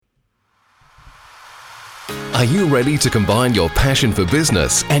Are you ready to combine your passion for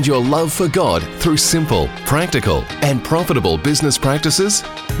business and your love for God through simple, practical, and profitable business practices?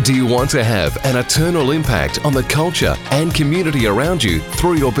 Do you want to have an eternal impact on the culture and community around you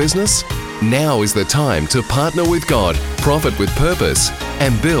through your business? Now is the time to partner with God, profit with purpose,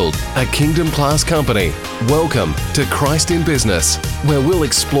 and build a kingdom-class company. Welcome to Christ in Business, where we'll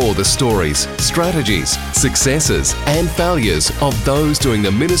explore the stories, strategies, successes, and failures of those doing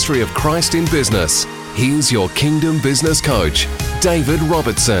the ministry of Christ in business. Here's your Kingdom Business Coach, David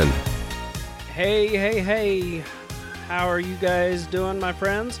Robertson. Hey. How are you guys doing, my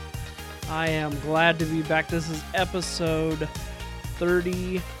friends? I am glad to be back. This is episode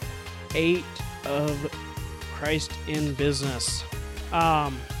 38 of Christ in Business.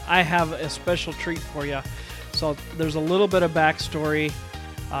 I have a special treat for you. So there's a little bit of backstory.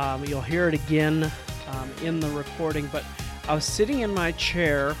 You'll hear it again in the recording, but I was sitting in my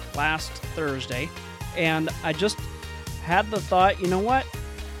chair last Thursday, and I just had the thought, you know what?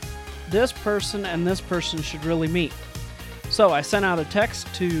 This person and this person should really meet. So I sent out a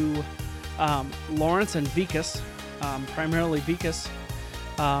text to Lawrence and Vikas, primarily Vikas,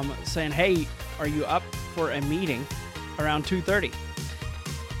 saying, hey, are you up for a meeting around 2:30?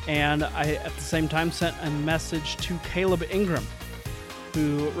 And I, at the same time, sent a message to Caleb Ingram,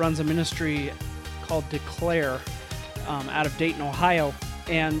 who runs a ministry called Declare out of Dayton, Ohio,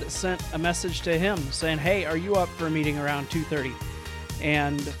 and sent a message to him saying, hey, are you up for a meeting around 2:30?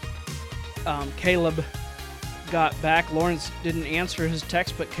 And Caleb got back. Lawrence didn't answer his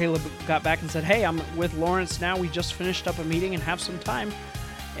text, but Caleb got back and said, hey, I'm with Lawrence now. We just finished up a meeting and have some time.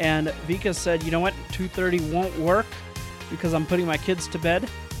 And Vika said, you know what, 2:30 won't work because I'm putting my kids to bed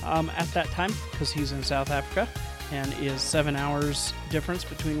at that time, because he's in South Africa and is 7 hours difference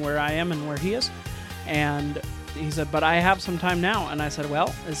between where I am and where he is. And he said, but I have some time now. And I said,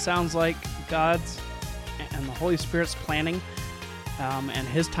 well, it sounds like God's and the Holy Spirit's planning, and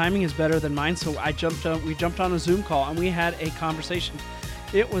his timing is better than mine. So we jumped on a Zoom call and we had a conversation.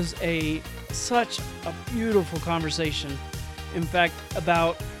 It was such a beautiful conversation. In fact,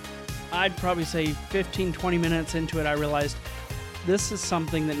 I'd probably say 15, 20 minutes into it, I realized this is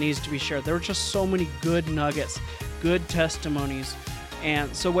something that needs to be shared. There were just so many good nuggets, good testimonies.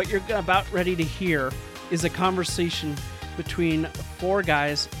 And so what you're about ready to hear is a conversation between four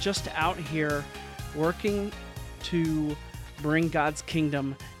guys just out here working to bring God's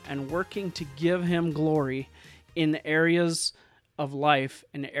kingdom and working to give him glory in areas of life,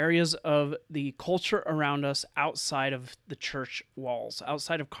 in areas of the culture around us outside of the church walls,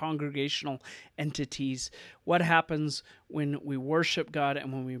 outside of congregational entities. What happens when we worship God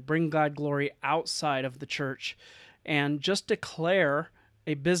and when we bring God glory outside of the church and just declare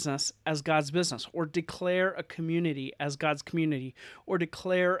a business as God's business, or declare a community as God's community, or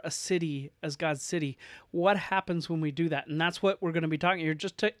declare a city as God's city? What happens when we do that? And that's what we're going to be talking. You're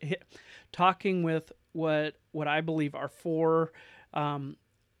just talking with what I believe are four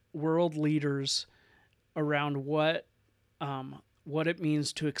world leaders around what it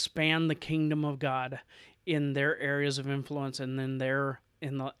means to expand the kingdom of God in their areas of influence and in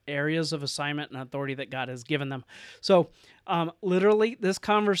the areas of assignment and authority that God has given them. So literally this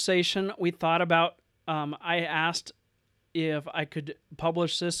conversation we thought about, I asked if I could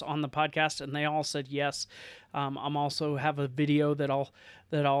publish this on the podcast, and they all said yes. I'm also have a video that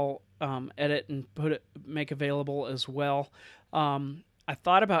I'll edit and make available as well. I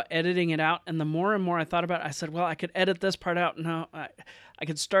thought about editing it out, and the more and more I thought about it, I said, well, I could edit this part out. No, I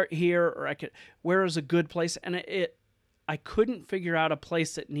could start here, or where is a good place? And I couldn't figure out a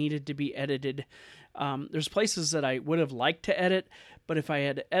place that needed to be edited. There's places that I would have liked to edit, but if I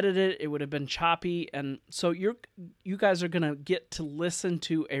had edited it would have been choppy. And so you guys are going to get to listen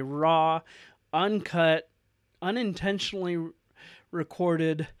to a raw, uncut, unintentionally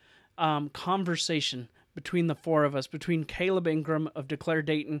recorded conversation between the four of us, between Caleb Ingram of Declare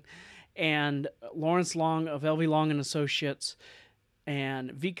Dayton and Lawrence Long of LV Long & Associates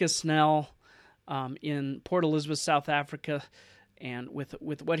and Vika Snell in Port Elizabeth, South Africa, and with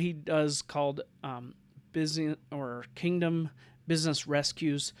what he does called business or Kingdom Business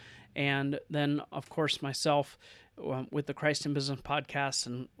Rescues, and then of course myself with the Christ in Business podcast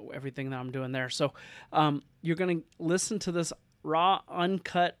and everything that I'm doing there. So you're going to listen to this raw,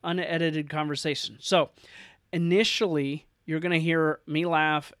 uncut, unedited conversation. So initially you're going to hear me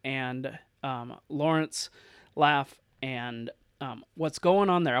laugh and Lawrence laugh and what's going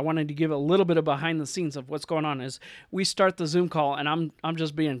on there. I wanted to give a little bit of behind the scenes of what's going on. Is we start the Zoom call and I'm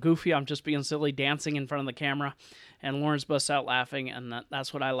just being goofy. I'm just being silly, dancing in front of the camera. And Lawrence busts out laughing, and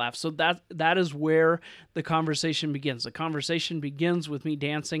that's what I laugh. So that is where the conversation begins. The conversation begins with me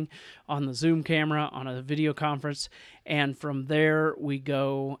dancing on the Zoom camera on a video conference, and from there we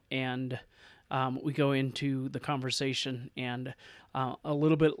go into the conversation. And a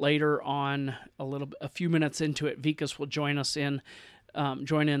little bit later on, a few minutes into it, Vikas will join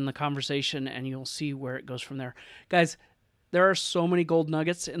in the conversation, and you'll see where it goes from there. Guys, there are so many gold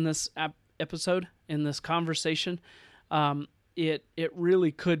nuggets in this episode, in this conversation. It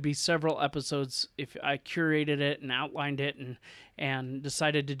really could be several episodes if I curated it and outlined it and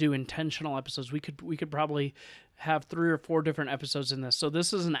decided to do intentional episodes. We could probably have 3 or 4 different episodes in this. So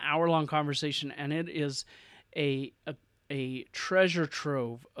this is an hour-long conversation, and it is a treasure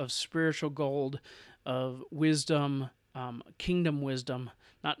trove of spiritual gold, of wisdom, kingdom wisdom,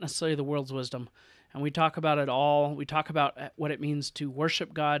 not necessarily the world's wisdom. And we talk about it all. We talk about what it means to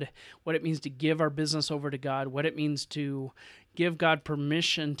worship God, what it means to give our business over to God, what it means to give God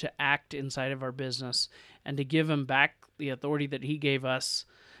permission to act inside of our business and to give him back the authority that he gave us,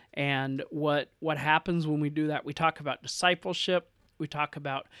 and what happens when we do that. We talk about discipleship. We talk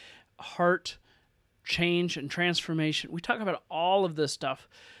about heart change and transformation. We talk about all of this stuff,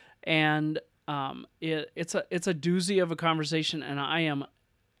 and it's a doozy of a conversation, and I am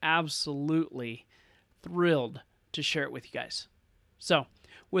absolutely thrilled to share it with you guys. So,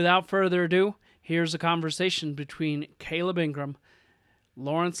 without further ado, here's a conversation between Caleb Ingram,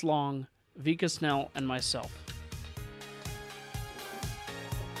 Lawrence Long, Vika Snell, and myself.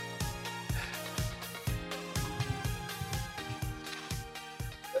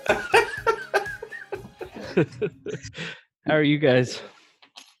 How are you guys?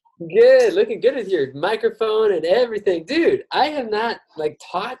 Good, looking good with your microphone and everything. Dude, I have not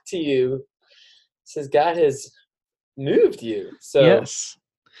talked to you since God has moved you. So yes.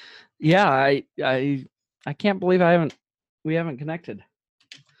 Yeah, I can't believe we haven't connected.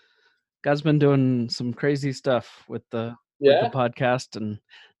 God's been doing some crazy stuff with the podcast, and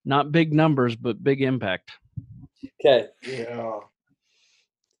not big numbers, but big impact. Okay. Yeah.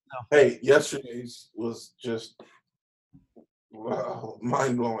 Hey, yesterday's was just wow,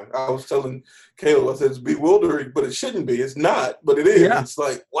 mind-blowing. I was telling Caleb, I said it's bewildering, but it shouldn't be. It's not, but it is. Yeah. It's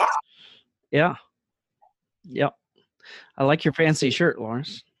like, wow. Yeah. Yep. I like your fancy shirt,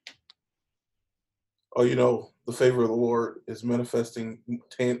 Lawrence. Oh, the favor of the Lord is manifesting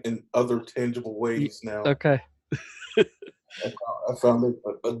in other tangible ways now. Okay. I found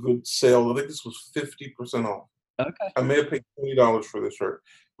a good sale. I think this was 50% off. Okay. I may have paid $20 for this shirt.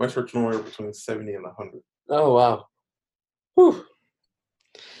 My shirt's normally between $70 and $100. Oh, wow. Whew.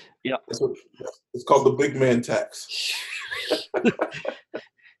 Yeah. It's called the big man tax.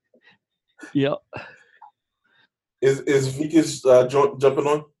 Yep. Is Vika's jumping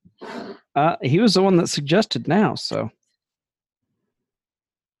on? He was the one that suggested now, so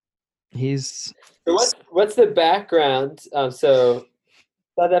he's. So what's the background? So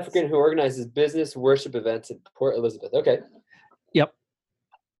South African who organizes business worship events in Port Elizabeth. Okay. Yep.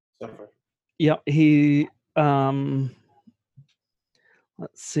 Yep. He.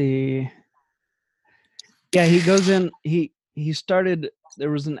 Let's see. Yeah, he goes in. He started. There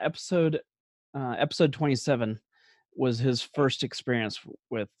was an episode 27 was his first experience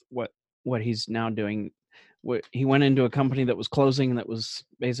with what he's now doing. He went into a company that was closing, that was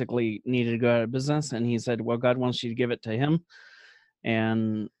basically needed to go out of business, and he said, well, God wants you to give it to him.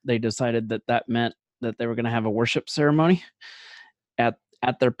 And they decided that meant that they were going to have a worship ceremony at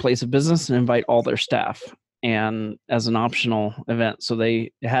their place of business and invite all their staff, and as an optional event. So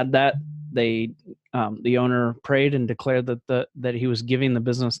they had that. The owner prayed and declared that he was giving the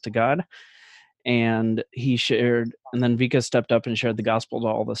business to God, and he shared, and then Vika stepped up and shared the gospel to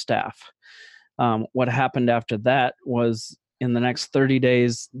all the staff. What happened after that was, in the next 30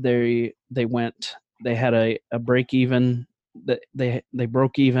 days, they had a break even. They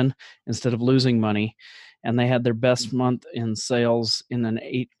broke even instead of losing money, and they had their best month in sales in an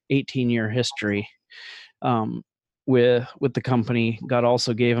 18-year history. With the company, God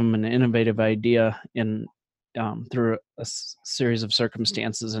also gave them an innovative idea through a series of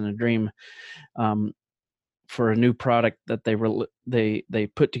circumstances and a dream, for a new product that they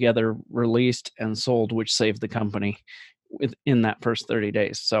put together, released, and sold, which saved the company within that first 30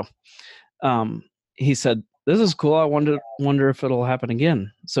 days. So he said, this is cool. I wonder if it'll happen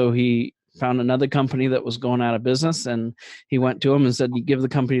again. So he found another company that was going out of business, and he went to him and said, you give the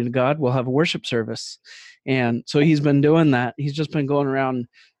company to God, we'll have a worship service. And so he's been doing that. He's just been going around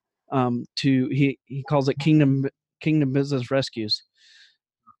he calls it Kingdom Business Rescues.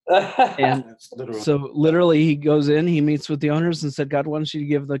 And so literally he goes in, he meets with the owners and said, God wants you to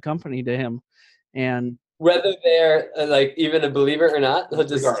give the company to him. And whether they're like even a believer or not, he'll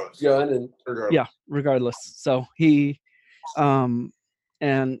just go in and regardless. So he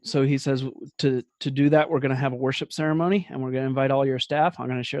and so he says to do that, we're going to have a worship ceremony, and we're going to invite all your staff. I'm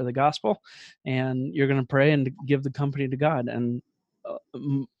going to share the gospel, and you're going to pray and give the company to God. And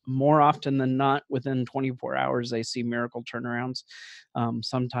more often than not, within 24 hours, they see miracle turnarounds.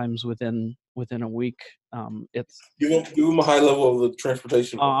 Sometimes within a week. It's give them a high level of the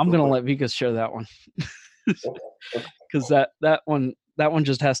transportation. I'm going to let Vikas share that one, because that one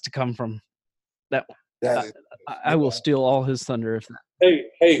just has to come from that one. I will steal all his thunder if.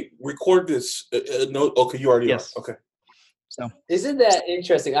 Hey, record this. No, okay, you already yes. are. Okay. So isn't that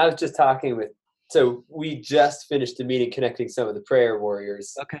interesting? I was just talking with. So we just finished the meeting connecting some of the prayer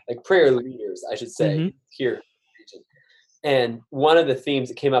warriors, like prayer leaders, I should say, here in the region. And one of the themes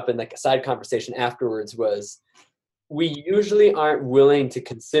that came up in like a side conversation afterwards was we usually aren't willing to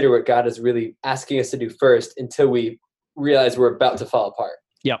consider what God is really asking us to do first until we realize we're about to fall apart.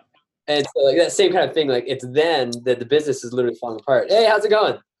 Yep. And so like that same kind of thing, like it's then that the business is literally falling apart. Hey, how's it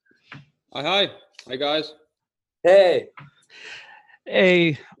going? Hi guys. Hey,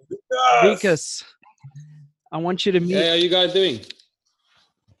 Vikas, I want you to meet. Hey, how are you guys doing?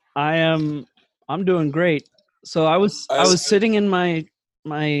 I'm doing great. So I was sitting in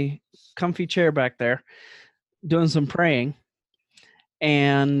my comfy chair back there, doing some praying,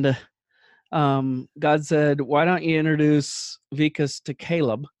 and God said, "Why don't you introduce Vikas to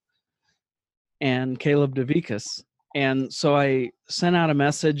Caleb, and Caleb to Vikas?" And so I sent out a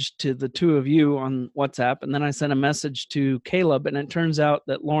message to the two of you on WhatsApp, and then I sent a message to Caleb, and it turns out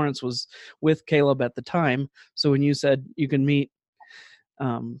that Lawrence was with Caleb at the time. So when you said you can meet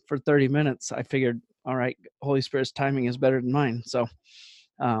for 30 minutes, I figured, all right, Holy Spirit's timing is better than mine. So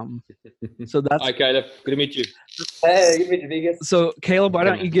that's. Hi, Caleb. Good to meet you. Hey, good to meet you, Vikas. So Caleb, why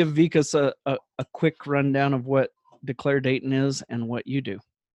don't you give Vikas a quick rundown of what Declare Dayton is and what you do?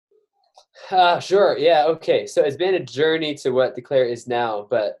 Sure. Yeah. Okay. So it's been a journey to what Declare is now,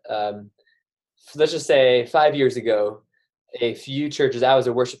 but let's just say 5 years ago, a few churches, I was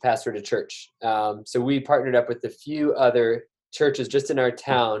a worship pastor at a church. So we partnered up with a few other churches just in our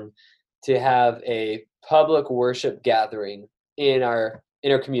town to have a public worship gathering in our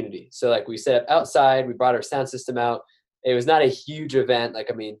community. So like we set up outside, we brought our sound system out. It was not a huge event.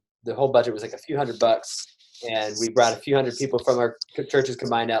 Like, I mean, the whole budget was like a few $100. And we brought a few hundred people from our churches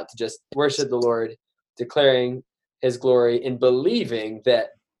combined out to just worship the Lord, declaring his glory and believing that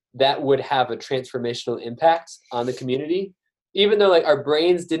that would have a transformational impact on the community. Even though like our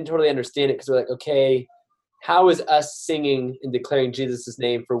brains didn't totally understand it, because we're like, okay, how is us singing and declaring Jesus'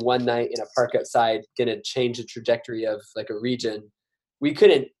 name for one night in a park outside going to change the trajectory of like a region? We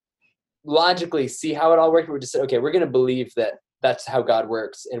couldn't logically see how it all worked. We just said, okay, we're going to believe that that's how God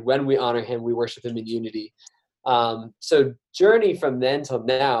works. And when we honor him, we worship him in unity. So journey from then till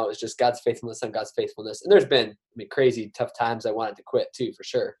now is just God's faithfulness on God's faithfulness. And there's been crazy tough times I wanted to quit too, for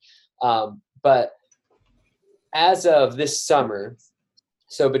sure. But as of this summer,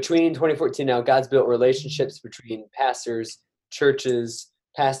 so between 2014 now, God's built relationships between pastors, churches,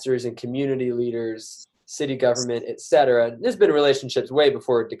 pastors and community leaders, city government, etc. There's been relationships way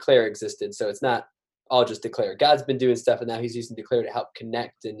before Declare existed. So it's not all just Declare. God's been doing stuff, and now he's using Declare to help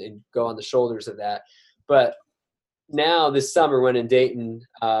connect and go on the shoulders of that. But now this summer, when in Dayton,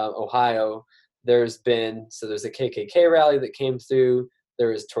 Ohio, there's a KKK rally that came through.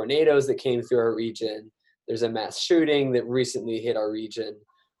 There was tornadoes that came through our region. There's a mass shooting that recently hit our region.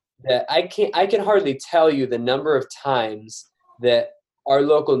 That I can hardly tell you the number of times that our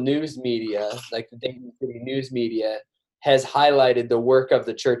local news media, like the Dayton City news media, has highlighted the work of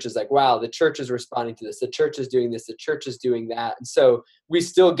the churches. Like, wow, the church is responding to this. The church is doing this. The church is doing that. And so we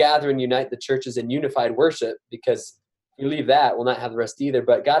still gather and unite the churches in unified worship, because if we leave that, we'll not have the rest either.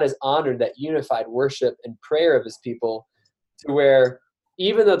 But God has honored that unified worship and prayer of his people, to where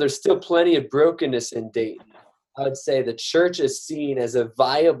even though there's still plenty of brokenness in Dayton, I would say the church is seen as a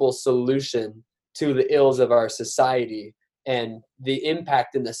viable solution to the ills of our society, and the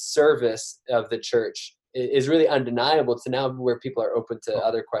impact in the service of the church is really undeniable to now, where people are open to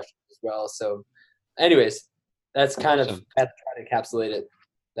other questions as well. So anyways, that's kind of trying to encapsulate it.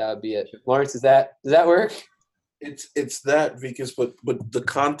 That would be it. Lawrence, does that work? It's that, Vikas, but the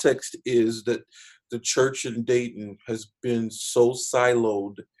context is that the church in Dayton has been so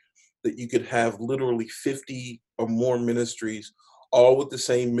siloed that you could have literally 50 or more ministries, all with the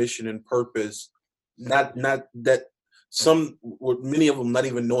same mission and purpose. Not that many of them not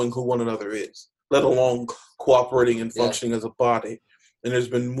even knowing who one another is, let alone cooperating and functioning as a body. And there's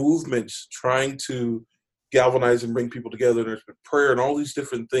been movements trying to galvanize and bring people together. There's been prayer and all these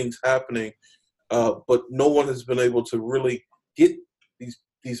different things happening. but no one has been able to really get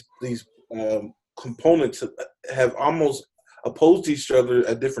these components that have almost opposed each other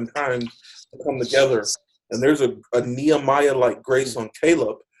at different times to come together. And there's a Nehemiah-like grace on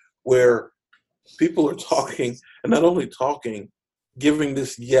Caleb, where people are talking, and not only talking, giving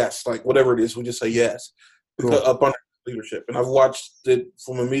this yes, like whatever it is, we just say yes, because up under leadership. And I've watched it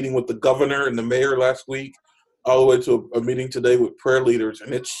from a meeting with the governor and the mayor last week, all the way to a meeting today with prayer leaders,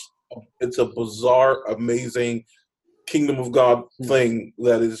 and it's a bizarre, amazing kingdom of God thing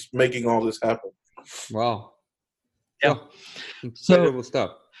that is making all this happen. Wow. Yeah. Incredible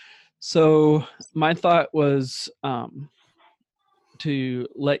stuff. So my thought was to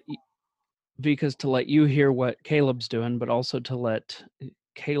let you hear what Caleb's doing, but also to let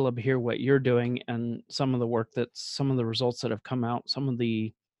Caleb hear what you're doing and some of the work some of the results that have come out, some of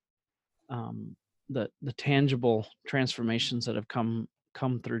the tangible transformations that have come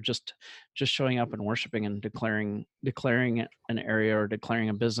through just showing up and worshiping and declaring an area or declaring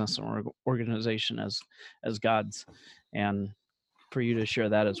a business or organization as God's, and for you to share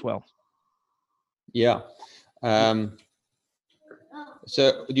that as well. Yeah.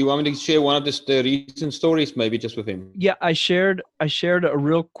 So do you want me to share one of the recent stories maybe just with him? Yeah, I shared a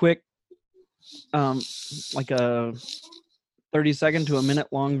real quick like a 30-second to a minute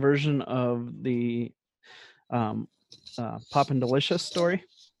long version of the Poppin' Delicious story.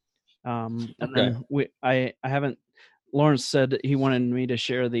 And then I haven't, Lawrence said that he wanted me to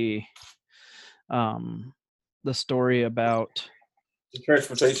share the story about the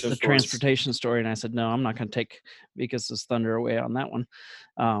transportation story, and I said no, I'm not going to take Vikas' thunder away on that one.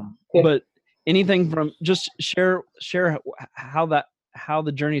 But anything from just share how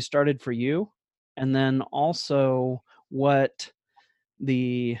the journey started for you, and then also what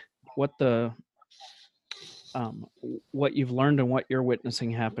you've learned and what you're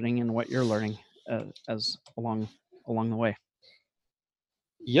witnessing happening and what you're learning as along the way.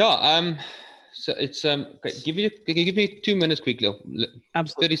 Yeah. So it's give me 2 minutes quickly.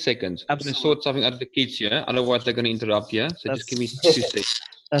 Absolutely. 30 seconds. Absolutely. I'm going to sort something out of the kids here. Otherwise, they're going to interrupt you. So just give me 2 seconds.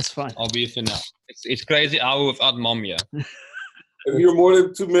 That's fine. I'll be here for now. It's crazy hour without mom here. If you're more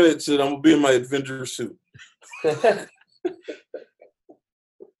than 2 minutes, then I'm going to be in my Avenger suit.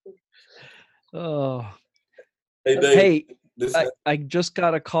 Oh. Hey, Dave. Hey, I just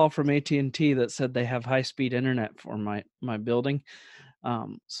got a call from AT&T that said they have high-speed internet for my building.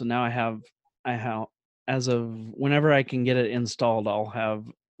 So now I have, as of whenever I can get it installed, I'll have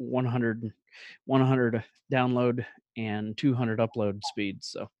 100 download and 200 upload speed.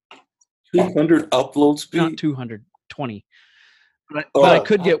 So 200 upload speed? Not 220. But I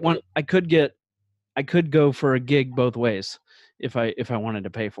could get one. I could go for a gig both ways if I wanted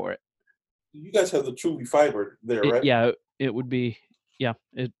to pay for it. You guys have the Truly Fiber there, right? Yeah, it would be. Yeah,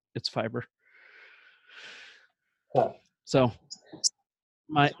 it's fiber. Huh. So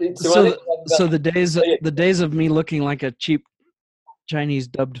the days of me looking like a cheap Chinese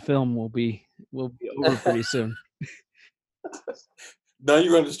dubbed film will be over pretty soon. Now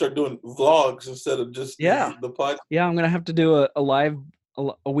you're going to start doing vlogs instead of just the podcast. Yeah, I'm going to have to do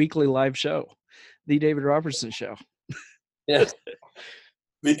a weekly live show, The David Robertson Show. Yes.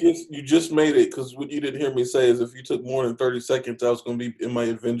 Because you just made it, because what you didn't hear me say is if you took more than 30 seconds, I was going to be in my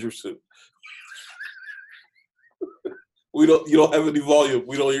Avenger suit. You don't have any volume.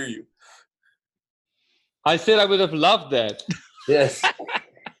 We don't hear you. I said I would have loved that. Yes.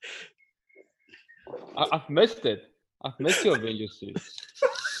 I've missed it. I've missed your Avenger suit.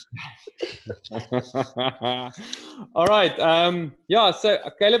 All right. Yeah. So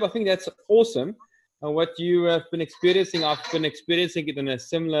Caleb, I think that's awesome. And what you have been experiencing, I've been experiencing it in a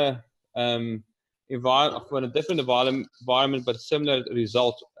similar environment, in a different environment, but similar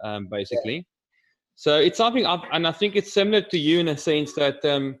result, basically. So it's something, and I think it's similar to you in a sense that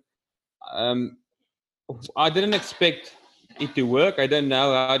I didn't expect it to work. I don't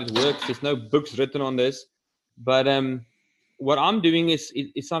know how it works. There's no books written on this, but what I'm doing is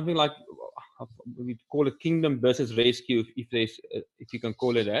something like we call it Kingdom Business Rescue, if you can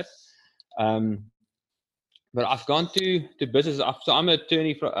call it that. But I've gone to business. So I'm an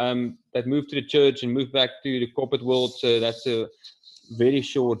attorney that moved to the church and moved back to the corporate world. So that's a very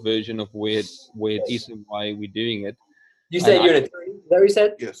short version of where it is and why we're doing it. You said you're an attorney? Is that what you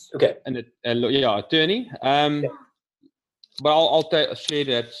said? Yes. Okay. Yeah, attorney. But I'll share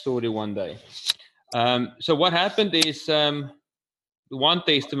that story one day. So what happened is one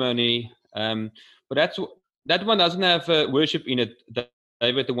testimony, but that one doesn't have worship in it,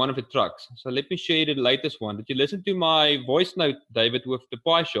 David, the one of the trucks. So let me share you the latest one. Did you listen to my voice note, David, with the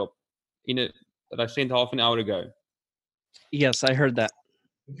pie shop that I sent half an hour ago? Yes, I heard that.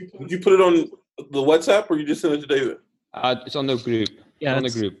 Did you put it on the WhatsApp, or you just sent it to David? It's on the group. Yeah, it's on the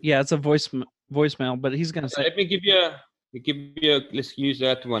group. Yeah, it's a voicemail, but he's gonna say. Let me give you. Let's use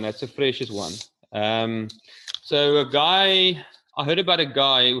that one. That's the freshest one. So I heard about a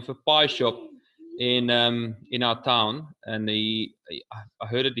guy with a pie shop in our town, and I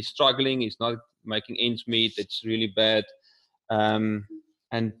heard that he's struggling. He's not making ends meet. It's really bad.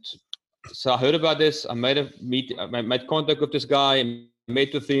 And so I heard about this. I made contact with this guy and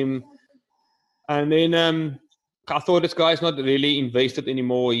met with him. And then I thought this guy's not really invested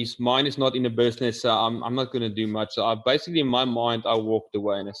anymore. His mind is not in the business. So I'm not going to do much. So I basically, in my mind, I walked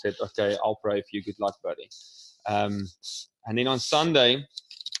away and I said, okay, I'll pray for you. Good luck, buddy. And then on Sunday,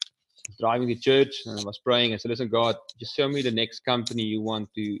 driving to church, and I was praying. I said, listen, God, just show me the next company you want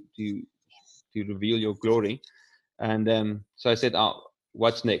to reveal your glory. And so I said,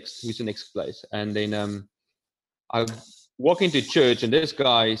 what's next? Who's the next place? And then I walk into church, and this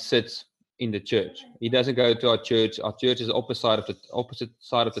guy sits in the church. He doesn't go to our church. Our church is the opposite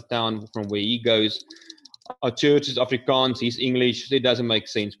side of the town from where he goes. Our church is Afrikaans. He's English. So it doesn't make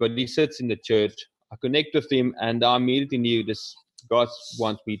sense. But he sits in the church. I connect with him, and I immediately knew this. God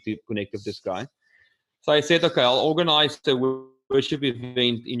wants me to connect with this guy. So I said, okay, I'll organize a worship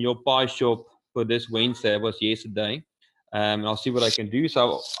event in your pie shop for this Wednesday. It was yesterday. I'll see what I can do.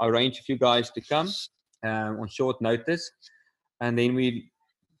 So I arranged a few guys to come on short notice. And then we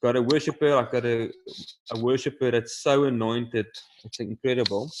got a worshiper. I've got a worshiper that's so anointed. It's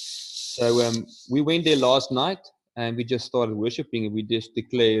incredible. So we went there last night, and we just started worshiping, and we just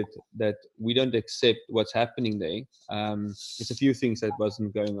declared that we don't accept what's happening there. There's a few things that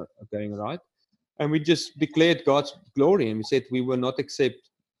wasn't going right. And we just declared God's glory, and we said we will not accept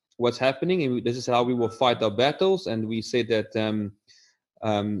what's happening, and this is how we will fight our battles. And we said that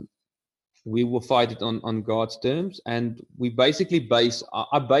we will fight it on God's terms. And we basically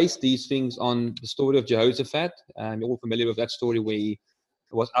I base these things on the story of Jehoshaphat. You're all familiar with that story where he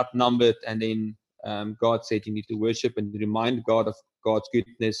was outnumbered, and then God said you need to worship and remind God of God's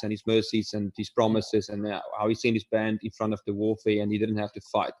goodness and his mercies and his promises, and how he sent his band in front of the warfare and he didn't have to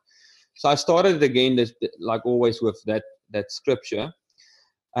fight. So I started it again, like always, with that scripture.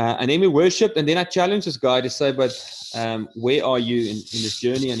 And then we worshipped, and then I challenged this guy to say, but where are you in this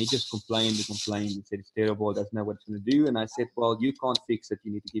journey? And he just complained. He said, it's terrible. He doesn't know what it's going to do. And I said, well, you can't fix it.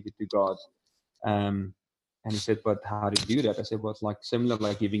 You need to give it to God. And he said, but how do you do that? I said, well, it's like similar,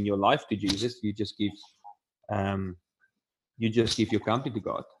 like giving your life to Jesus. You just give your company to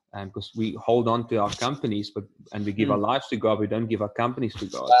God. Because we hold on to our companies, and we give our lives to God. We don't give our companies to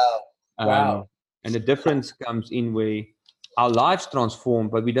God. Wow. And the difference comes in where our lives transform,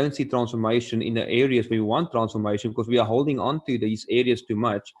 but we don't see transformation in the areas where we want transformation, because we are holding on to these areas too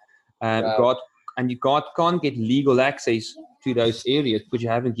much. God can't get legal access to those areas because you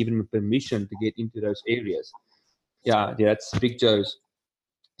haven't given him permission to get into those areas. Yeah, that's Big Joe's.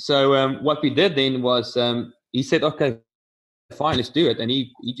 So what we did then was he said, okay, fine, let's do it. And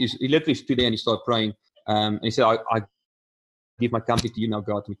he literally stood there and he started praying. And he said, I give my company to you now,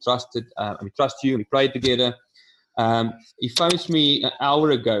 God. We trust it. And we trust you. And we prayed together. He phoned me an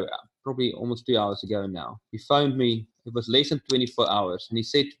hour ago, probably almost 2 hours ago now. He phoned me. It was less than 24 hours. And he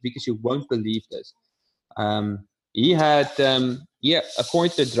said, because you won't believe this. He had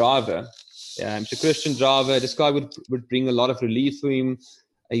appointed a driver. It's a Christian driver. This guy would bring a lot of relief to him.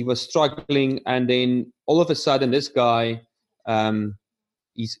 He was struggling. And then all of a sudden, this guy,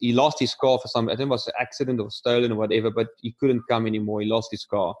 he lost his car for some, I think it was an accident or stolen or whatever, but he couldn't come anymore. He lost his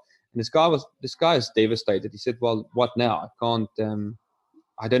car. And this guy is devastated. He said, well, what now?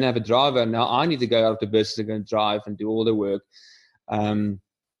 I don't have a driver. Now I need to go out of the business and go and drive and do all the work. And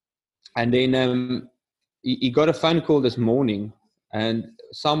then he got a phone call this morning, and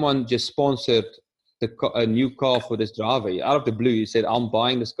someone just sponsored a new car for this driver. Out of the blue, he said, I'm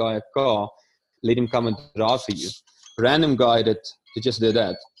buying this guy a car. Let him come and drive for you. Random guy that just did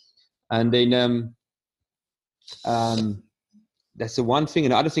that. And then that's the one thing.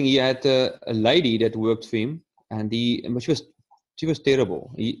 And the other thing, he had a lady that worked for him, and she was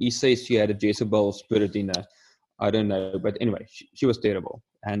terrible. He says she had a Jezebel spirit in her. I don't know, but anyway, she was terrible.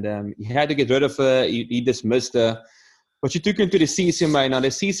 And he had to get rid of her. He dismissed her. But she took him to the CCMA. Now, the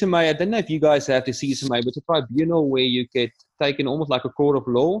CCMA, I don't know if you guys have the CCMA, but it's a tribunal where you get taken almost like a court of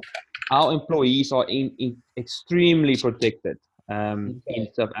law. Our employees are extremely protected in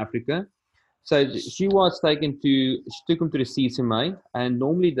South Africa. So she took him to the CCMA, and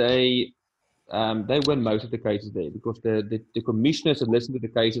normally they win most of the cases there, because the commissioners that listen to the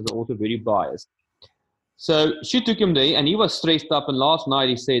cases are also very biased. So she took him there, and he was stressed up. And last night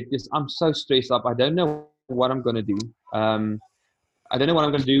he said, I'm so stressed up. I don't know what I'm going to do. I don't know what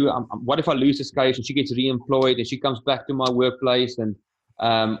I'm going to do. What if I lose this case and she gets re-employed and she comes back to my workplace, and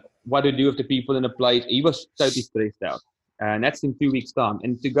what to do with the people in the place? He was totally stressed out. And that's in 2 weeks' time.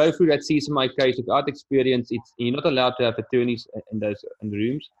 And to go through that CSMI case without experience, you're not allowed to have attorneys in the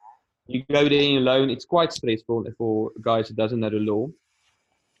rooms. You go there alone. It's quite stressful for guys who doesn't know the law.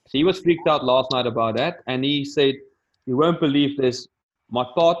 So he was freaked out last night about that. And he said, you won't believe this. My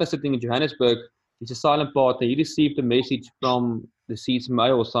partner sitting in Johannesburg, he's a silent partner. He received a message from the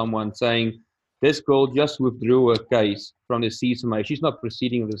CSMA or someone saying, this girl just withdrew her case from the CSMA. She's not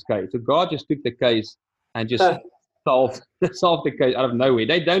proceeding with this case. So God just took the case and just solved the case out of nowhere.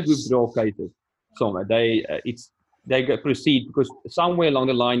 They don't withdraw cases, somewhere. They proceed because somewhere along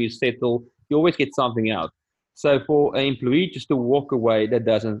the line you settle. You always get something out. So for an employee just to walk away, that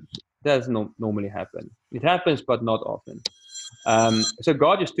doesn't normally happen. It happens, but not often. So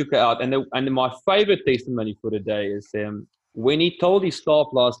God just took her out. And my favorite testimony for the day is when he told his staff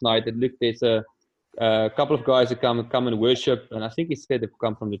last night that, look, there's a couple of guys that come and worship, and I think he said they've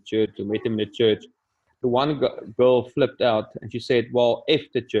come from the church or met him in the church. The one girl flipped out and she said, well, F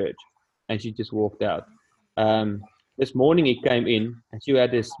the church. And she just walked out. This morning he came in and she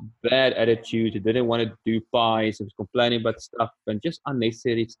had this bad attitude. She didn't want to do pies. She was complaining about stuff and just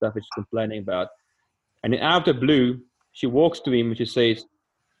unnecessary stuff that she's complaining about. And then out of the blue, she walks to him and she says,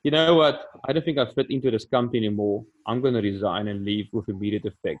 you know what? I don't think I fit into this company anymore. I'm going to resign and leave with immediate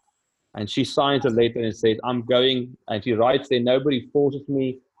effect. And she signs a letter and says, I'm going. And she writes there, nobody forces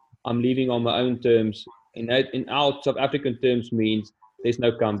me. I'm leaving on my own terms. In our South African terms means there's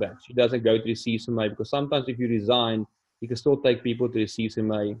no comeback. She doesn't go to the CSMA because sometimes if you resign, you can still take people to the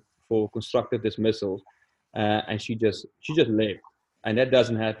CSMA for constructive dismissals. And she just left. And that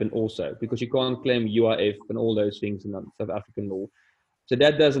doesn't happen also because you can't claim UIF and all those things in South African law. So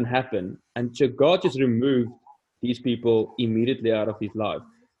that doesn't happen. And so God just removed these people immediately out of his life.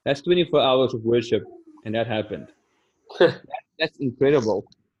 That's 24 hours of worship, and that happened. That's incredible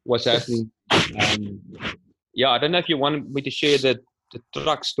what's happening. Yeah, I don't know if you want me to share the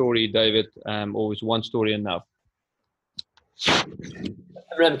truck story, David, or is one story enough?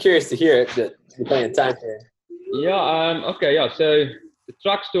 I'm curious to hear it, but we're playing time here. Yeah, okay, yeah. So the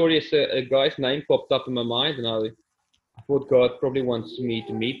truck story is a guy's name popped up in my mind, and I thought God probably wants me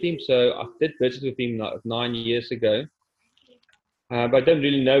to meet him. So I did visit with him 9 years ago, but I don't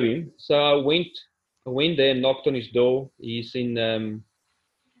really know him. So I went there and knocked on his door. He's in,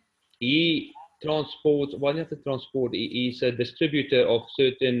 he transports, well, not the transport, he's a distributor of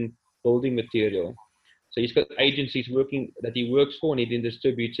certain building material. So he's got agencies that he works for, and he then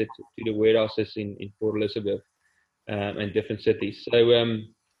distributes it to the warehouses in Port Elizabeth and different cities. So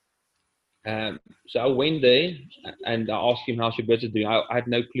so I went there and I asked him how's your business doing. I had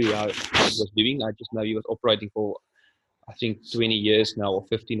no clue how it was doing. I just know he was operating for, I think, 20 years now, or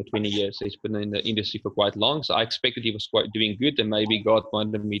 15 or 20 years. So he's been in the industry for quite long. So I expected he was quite doing good, and maybe God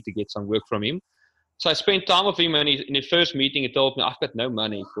wanted me to get some work from him. So I spent time with him, and in the first meeting, he told me, I've got no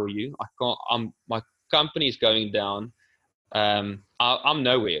money for you. I can't, my company is going down. I'm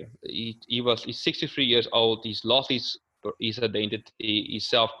nowhere. He's 63 years old. He's lost his identity, his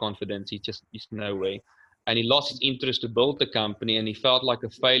self-confidence. He's nowhere. And he lost his interest to build the company, and he felt like a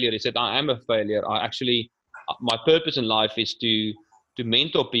failure. He said, I am a failure. My purpose in life is to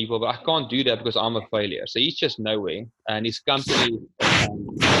mentor people, but I can't do that because I'm a failure. So he's just nowhere, and his company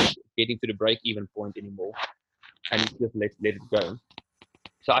is getting to the break-even point anymore, and he's just let it go.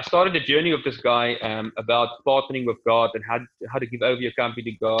 So I started the journey with this guy about partnering with God and how to give over your company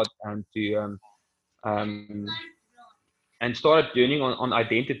to God, and to and started journeying on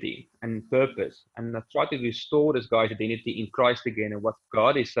identity and purpose. And I tried to restore this guy's identity in Christ again and what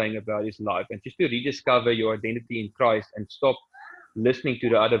God is saying about his life, and just to rediscover your identity in Christ and stop listening to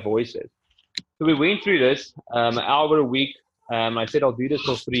the other voices. So we went through this an hour a week. I said, I'll do this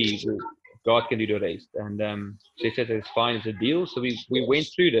for free. God can do the rest. And they said, it's fine, it's a deal. So we went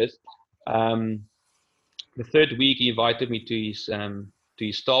through this. The third week, he invited me to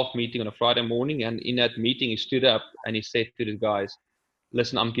his staff meeting on a Friday morning. And in that meeting, he stood up and he said to the guys,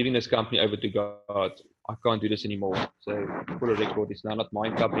 listen, I'm giving this company over to God. I can't do this anymore. So for the record, it's now not my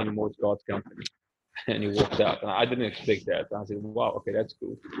company anymore, it's God's company. And he walked out. And I didn't expect that. I said, wow, okay, that's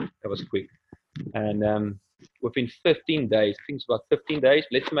cool. That was quick. And within 15 days, I think it's about 15 days,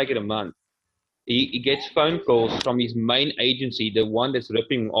 let's make it a month. He gets phone calls from his main agency, the one that's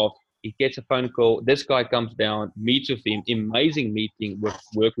ripping him off. He gets a phone call. This guy comes down, meets with him. Amazing meeting with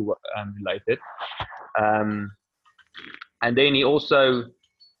work related. And then he also,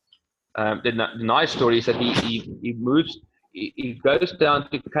 the nice story is that he moves, he goes down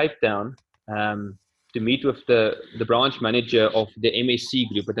to Cape Town to meet with the branch manager of the MSC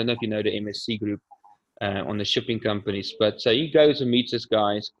group. I don't know if you know the MSC group on the shipping companies, but so he goes and meets this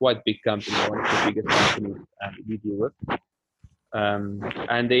guy. It's quite a big company, one of the biggest companies we deal with.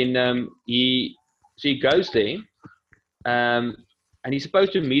 And then he goes there, and he's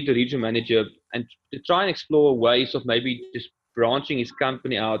supposed to meet the regional manager and to try and explore ways of maybe just branching his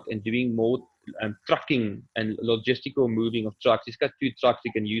company out and doing more trucking and logistical moving of trucks. He's got 2 trucks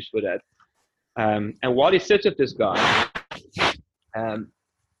he can use for that. And while he sits with this guy, a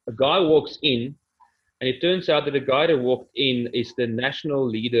guy walks in, and it turns out that the guy that walked in is the national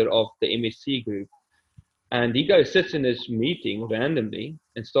leader of the MSC group. And he goes, sits in this meeting randomly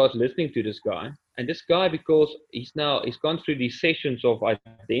and starts listening to this guy. And this guy, because he's gone through these sessions of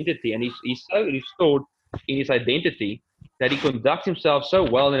identity, and he's so restored in his identity that he conducts himself so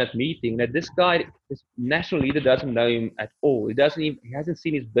well in that meeting that this guy, this national leader, doesn't know him at all. He hasn't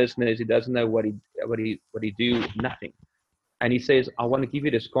seen his business. He doesn't know what he do. Nothing. And he says, I want to give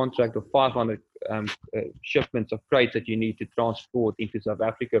you this contract of 500 shipments of crates that you need to transport into South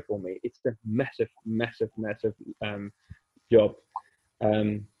Africa for me. It's a massive, massive, massive job.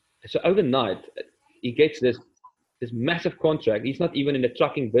 So overnight, he gets this massive contract. He's not even in the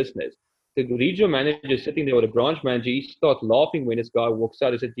trucking business. The regional manager is sitting there with the branch manager. He starts laughing when this guy walks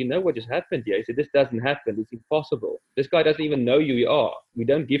out. He said, you know what just happened here? He said, this doesn't happen. It's impossible. This guy doesn't even know who you are. We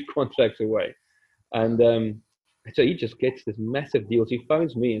don't give contracts away. And so he just gets this massive deal. So he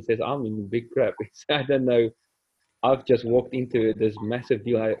phones me and says, I'm in big crap. He said, I don't know. I've just walked into this massive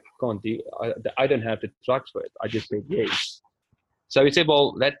deal. I can't do. I don't have the trucks for it. I just said yes. So we said,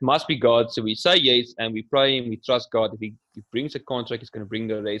 well, that must be God. So we say yes, and we pray and we trust God. If he brings a contract, he's going to bring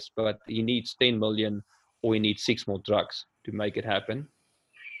the rest. But he needs 10 million, or he needs 6 more trucks to make it happen.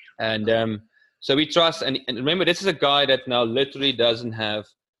 And so we trust. And remember, this is a guy that now literally doesn't have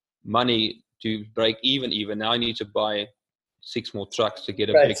money to break even. Now I need to buy 6 more trucks to get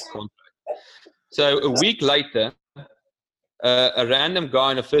a big contract. So a week later, a random guy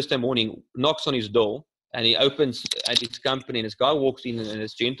on a Thursday morning knocks on his door, and he opens at his company, and this guy walks in, and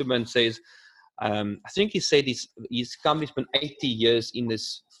this gentleman says, I think he said his company's been 80 years in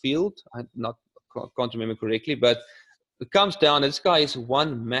this field. I can't remember correctly, but it comes down, and this guy is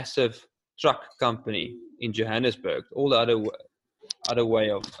one massive truck company in Johannesburg, all the other way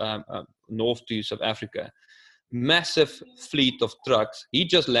of north to South Africa. Massive fleet of trucks. He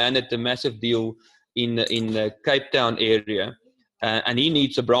just landed a massive deal in the Cape Town area, and he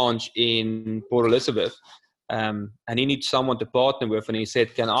needs a branch in Port Elizabeth, and he needs someone to partner with. And he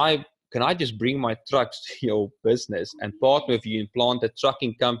said, can I just bring my trucks to your business and partner with you and plant a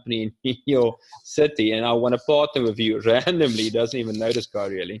trucking company in your city? And I want to partner with you randomly. He doesn't even know this guy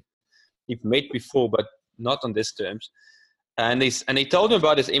really. We've met before, but not on these terms. And he told him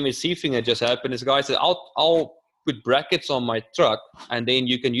about this MSC thing that just happened. This guy said, I'll put brackets on my truck, and then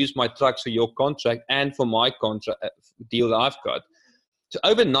you can use my trucks for your contract and for my contract deal that I've got. So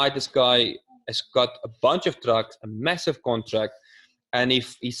overnight, this guy has got a bunch of trucks, a massive contract. And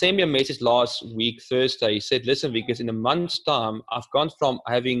if he sent me a message last week, Thursday, he said, listen, because in a month's time, I've gone from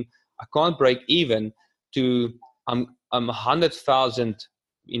having, I can't break even, to I'm 100,000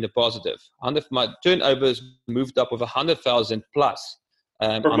 in the positive. My turnover's moved up with 100,000 plus.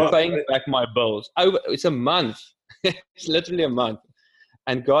 I'm paying back my bills. It's a month. It's literally a month.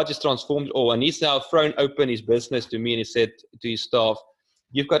 And God just transformed it all. And he's now thrown open his business to me, and he said to his staff,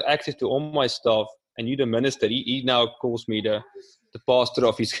 you've got access to all my staff, and you're the minister. He now calls me the pastor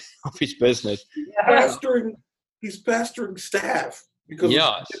of his business. He's pastoring staff. Because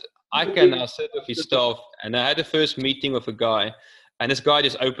I can now sit with his staff. And I had the first meeting with a guy, and this guy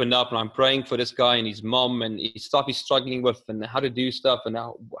just opened up, and I'm praying for this guy and his mom and his stuff he's struggling with, and how to do stuff, and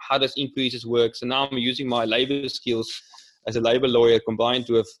how does increases work. So now I'm using my labor skills as a labor lawyer combined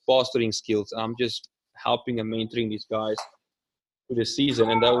with pastoring skills. I'm just helping and mentoring these guys through the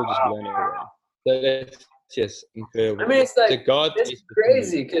season, and they will just blown away. So that's just incredible. I mean, it's like, it's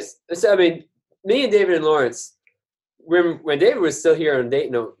crazy because, I mean, me and David and Lawrence, when David was still here in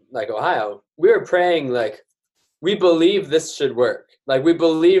Dayton, like Ohio, we were praying like, we believe this should work. Like, we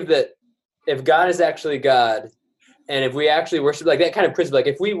believe that if God is actually God, and if we actually worship, like that kind of principle, like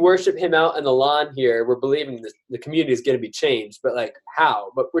if we worship him out in the lawn here, we're believing the community is going to be changed. But like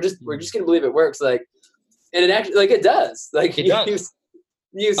how? But we're just going to believe it works. Like, and it actually, like it does. Like it does.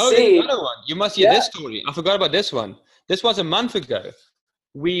 You see another one. You must hear this story. I forgot about this one. This was a month ago.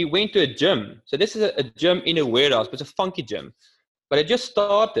 We went to a gym. So this is a gym in a warehouse, but it's a funky gym. But it just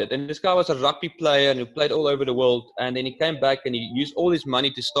started, and this guy was a rugby player and he played all over the world. And then he came back and he used all his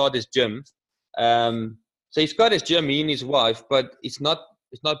money to start his gym. So he's got his gym, he and his wife, but it's not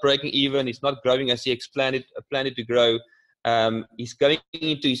It's not breaking even. It's not growing as he planned it to grow. He's going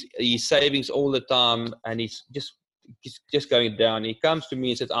into his savings all the time, and he's just going down. He comes to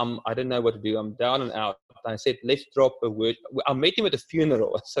me and says, I don't know what to do. I'm down and out. And I said, let's drop a word. I met him at a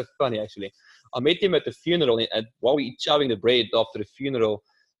funeral. It's so funny, actually. I met him at the funeral, and while we were shoving the bread after the funeral,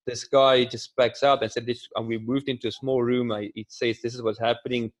 this guy just backs out and said, and we moved into a small room. It says, this is what's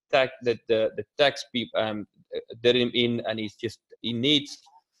happening. The tax people did him in, and he needs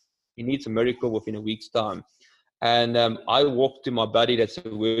a miracle within a week's time. And I walked to my buddy that's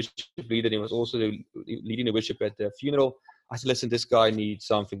a worship leader, and he was also leading the worship at the funeral. I said, listen, this guy needs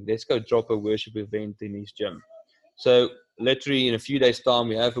something. Let's go drop a worship event in his gym. So literally in a few days' time,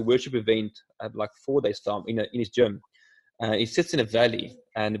 we have a worship event at like 4 days' time in his gym. He sits in a valley,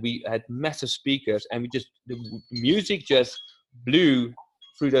 and we had massive speakers, and the music just blew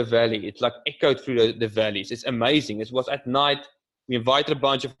through the valley. It's like echoed through the valleys. It's amazing. It was at night. We invited a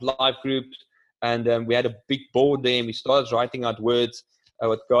bunch of live groups, and we had a big board there, and we started writing out words,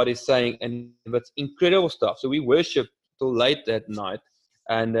 what God is saying, and it's incredible stuff. So we worshiped till late that night,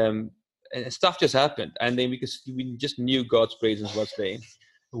 and stuff just happened. And then because we just knew God's presence was there.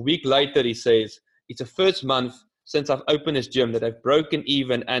 A week later, he says, it's the first month since I've opened this gym that I've broken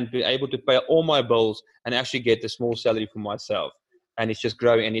even and been able to pay all my bills and actually get a small salary for myself. And it's just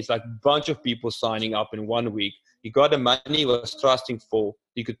growing. And it's like a bunch of people signing up in 1 week. He got the money he was trusting for.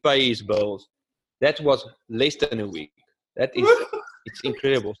 He could pay his bills. That was less than a week. It's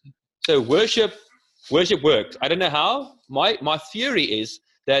incredible. So worship works. I don't know how. My theory is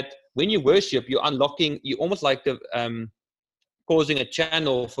that when you worship, you're almost like causing a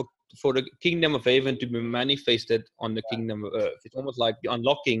channel for the kingdom of heaven to be manifested on the kingdom of earth. It's almost like you're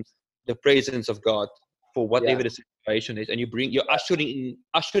unlocking the presence of God for whatever the situation is, and you're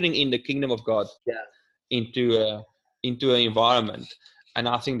ushering in the kingdom of God into an environment. And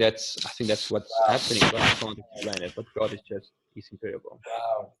I think that's what's happening. But I can't explain it. But God he's incredible.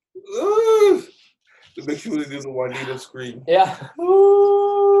 Wow. To make sure they do the Juanita scream. Yeah.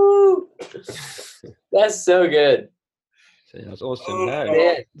 Woo! That's so good. So that's awesome.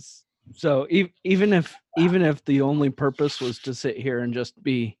 So even if the only purpose was to sit here and just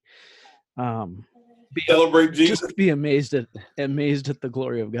be celebrate Jesus, just be amazed at the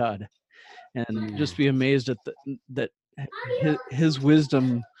glory of God, and just be amazed at that his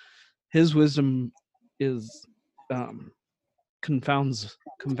wisdom is confounds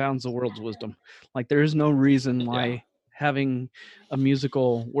the world's wisdom. Like there is no reason why having a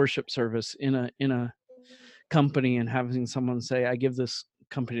musical worship service in a company and having someone say, I give this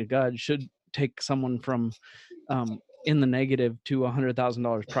company to God, should take someone from in the negative to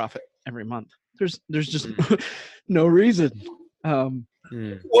 $100,000 profit every month. There's just no reason.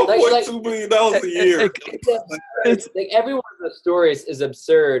 $1.2 million a year. It's like every one of those stories is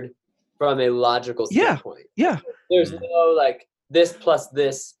absurd from a logical standpoint. Yeah. There's no like this plus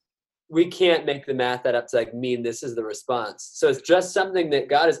this. We can't make the math that up to like mean this is the response. So it's just something that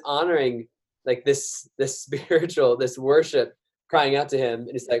God is honoring, like this spiritual, this worship, crying out to him.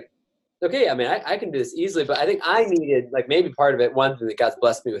 And it's like, okay, I mean, I can do this easily, but I think I needed, like maybe part of it, one thing that God's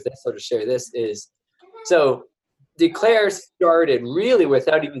blessed me with this, so to share this is, so Declare started really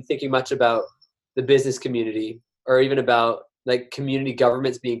without even thinking much about the business community or even about like community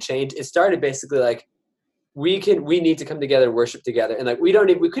governments being changed. It started basically like, we need to come together and worship together. And like, we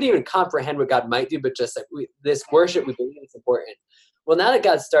couldn't even comprehend what God might do, but just like this worship, we believe it's important. Well, now that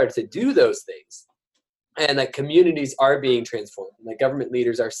God started to do those things and like communities are being transformed, and like government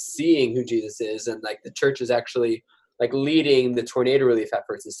leaders are seeing who Jesus is, and like the church is actually like leading the tornado relief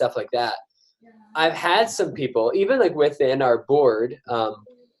efforts and stuff like that. I've had some people, even like within our board,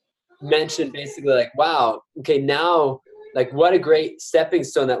 mention basically like, wow, okay, now like what a great stepping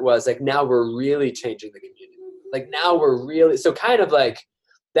stone that was. Like now we're really changing the community. Like now we're really, so kind of like,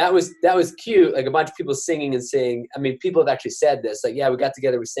 that was cute. Like a bunch of people singing and saying, I mean, people have actually said this, like, yeah, we got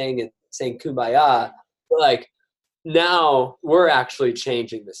together, we sang and saying Kumbaya, but like now we're actually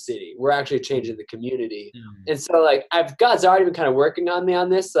changing the city. We're actually changing the community. And so like God's already been kind of working on me on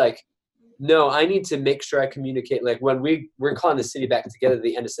this. Like, no, I need to make sure I communicate. Like when we're calling the city back together at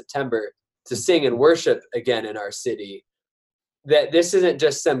the end of September to sing and worship again in our city, that this isn't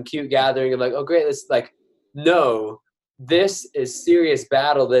just some cute gathering of like, oh great, let's like, no, this is serious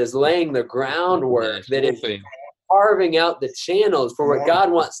battle that is laying the groundwork, that is carving out the channels for what God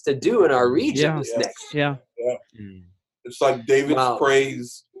wants to do in our region this next year. It's like David's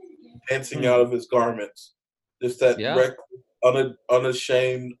praise dancing out of his garments. It's that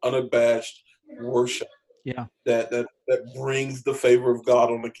unashamed, unabashed worship that brings the favor of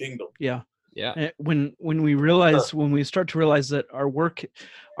God on the kingdom. Yeah. When we realize, when we start to realize that our work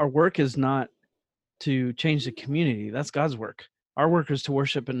is not to change the community, that's God's work. Our work is to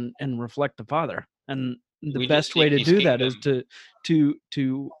worship and reflect the Father. And the best way to do that is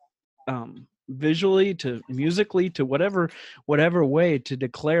to visually, to musically, to whatever way to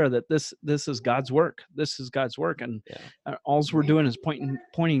declare that this is God's work. This is God's work, and all we're doing is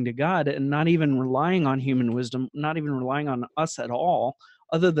pointing to God, and not even relying on human wisdom, not even relying on us at all,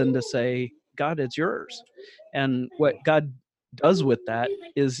 other than to say, God, it's yours. And what God does with that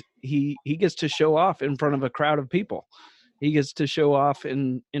is he gets to show off in front of a crowd of people. He gets to show off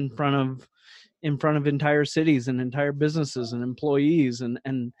in front of entire cities and entire businesses and employees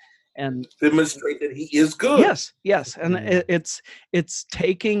and demonstrate that he is good. Yes. And it's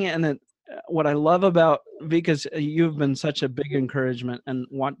taking, and what I love about, because you've been such a big encouragement, and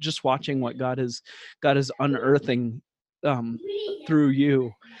just watching what God is unearthing through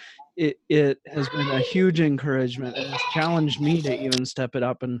you. It has been a huge encouragement, and it's challenged me to even step it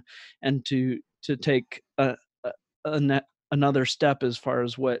up and to take another step as far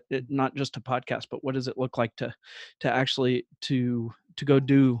as not just a podcast, but what does it look like to actually to go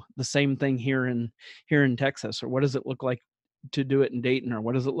do the same thing here in Texas, or what does it look like to do it in Dayton, or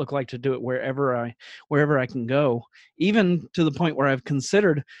what does it look like to do it wherever I can go, even to the point where I've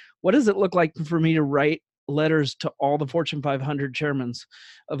considered, what does it look like for me to write letters to all the Fortune 500 chairmen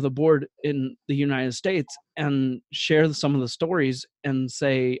of the board in the United States and share some of the stories and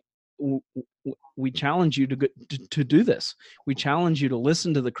say, we challenge you to do this. We challenge you to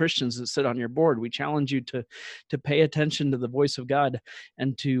listen to the Christians that sit on your board. We challenge you to pay attention to the voice of God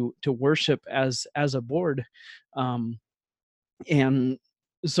and to worship as a board. And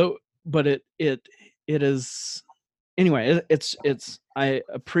so, but it is, anyway, it's I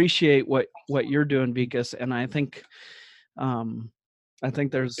appreciate what you're doing, Vikas, and I think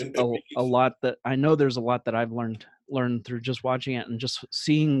there's a lot that I know there's a lot that I've learned through just watching it and just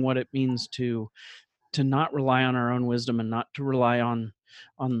seeing what it means to not rely on our own wisdom, and not to rely on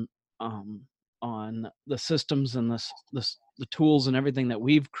the systems and the tools and everything that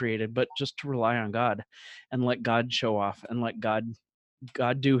we've created, but just to rely on God and let God show off and let God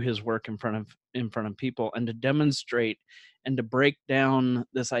do his work in front of people, and to demonstrate and to break down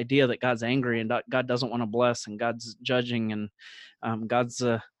this idea that God's angry and God doesn't want to bless, and God's judging, and God's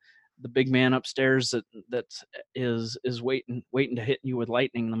the big man upstairs that is waiting to hit you with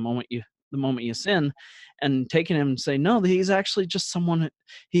lightning the moment you sin, and taking him and say, no, he's actually just someone.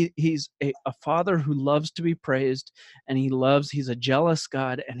 He's a father who loves to be praised, and he's a jealous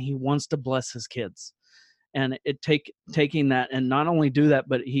God, and he wants to bless his kids. And taking that, and not only do that,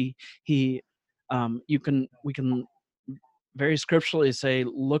 but we can very scripturally say,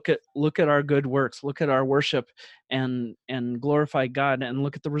 look at our good works, look at our worship, and glorify God, and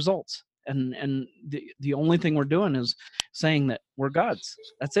look at the results. And the only thing we're doing is saying that we're God's.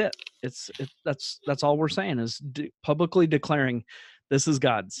 That's it. That's all we're saying, is publicly declaring this is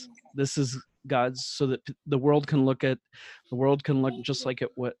God's. This is God's, so that the world can look just like at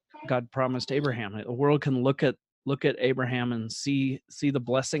what God promised Abraham. The world can look at Abraham and see the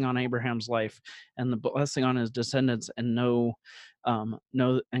blessing on Abraham's life and the blessing on his descendants, and know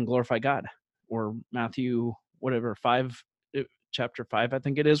and glorify God. Or Matthew, whatever, chapter 5, I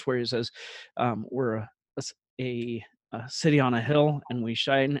think it is, where he says, we're a city on a hill, and we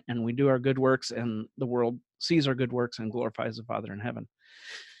shine and we do our good works, and the world sees our good works and glorifies the Father in heaven.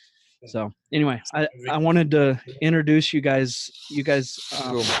 So anyway, I wanted to introduce you guys.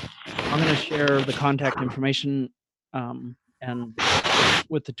 I'm going to share the contact information and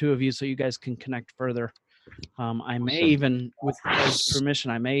with the two of you, so you guys can connect further. I may even, with you guys'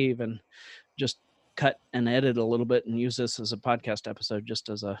 permission, just cut and edit a little bit and use this as a podcast episode, just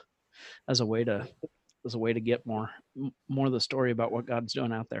as a way to get more of the story about what God's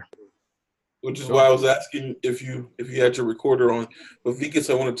doing out there. Which is why I was asking if you had your recorder on. But Vikas,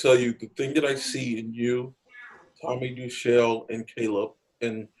 I want to tell you, the thing that I see in you, Tommy Duchelle, and Caleb,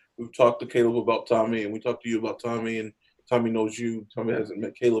 and we've talked to Caleb about Tommy, and we talked to you about Tommy, and Tommy knows you. Tommy hasn't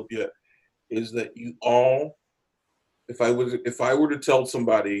met Caleb yet. Is that you all? If I were to tell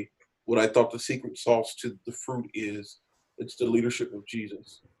somebody what I thought the secret sauce to the fruit is, it's the leadership of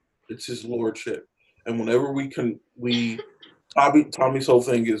Jesus. It's his lordship. And whenever Tommy's whole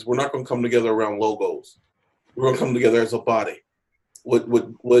thing is, we're not going to come together around logos. We're going to come together as a body.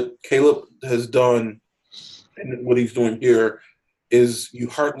 What Caleb has done and what he's doing here is, you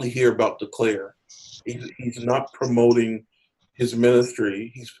hardly hear about Declare. He's not promoting his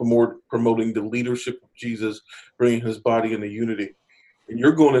ministry. He's promoting the leadership of Jesus, bringing his body into unity. And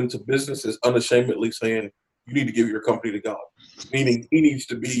you're going into businesses unashamedly saying, you need to give your company to God. Meaning he needs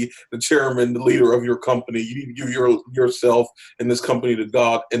to be the chairman, the leader of your company. You need to give yourself and this company to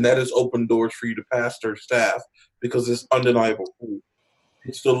God. And that has opened doors for you to pastor staff because it's undeniable.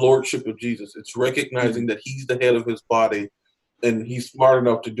 It's the lordship of Jesus. It's recognizing that he's the head of his body and he's smart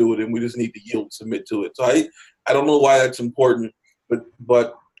enough to do it, and we just need to yield and submit to it. So I don't know why that's important,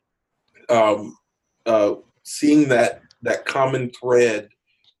 but seeing that common thread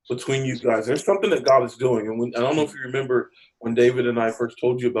between you guys, there's something that God is doing. And I don't know if you remember when David and I first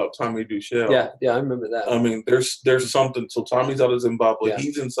told you about Tommy Duchel. Yeah, I remember that. I mean, there's something. So Tommy's out of Zimbabwe. Yeah.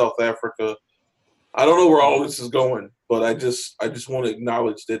 He's in South Africa. I don't know where all this is going, but I just want to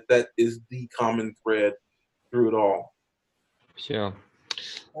acknowledge that is the common thread through it all. Sure.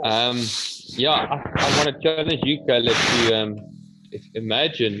 Yeah, I want to challenge you, Caleb, to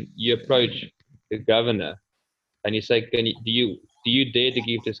imagine you approach the governor and you say, do you dare to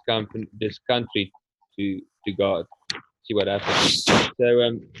give this country to God? See what happens. So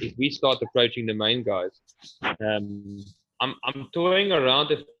if we start approaching the main guys, I'm toying around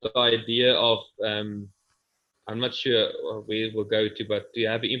with the idea of I'm not sure where we'll go to, but to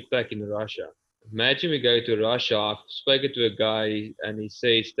have an impact in Russia. Imagine we go to Russia. I've spoken to a guy, and he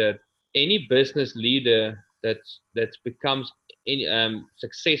says that any business leader that becomes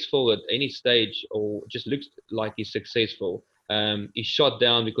successful at any stage, or just looks like he's successful, is shot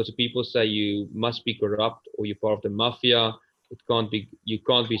down because people say you must be corrupt or you're part of the mafia. You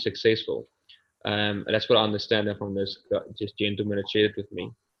can't be successful. And that's what I understand from this gentleman that shared it with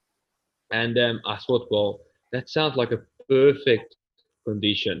me. And I thought, well, that sounds like a perfect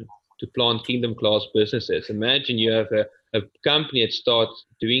condition to plant kingdom class businesses. Imagine you have a company that starts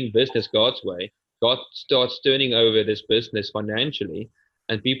doing business God's way. God starts turning over this business financially,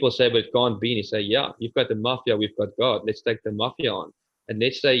 and people say, but it can't be. And you say, yeah, you've got the mafia, we've got God. Let's take the mafia on. And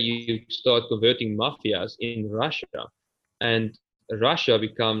let's say you start converting mafias in Russia, and Russia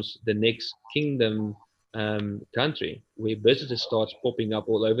becomes the next kingdom country where businesses starts popping up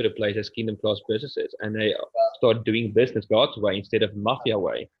all over the place as kingdom class businesses, and they start doing business God's way instead of mafia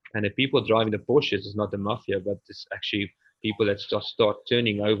way. And the people driving the Porsches is not the mafia, but it's actually people that start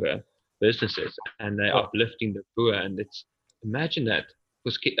turning over businesses, and they're uplifting the poor. And it's, imagine that,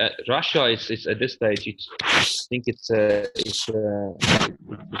 because Russia is at this stage, I think it's a sin,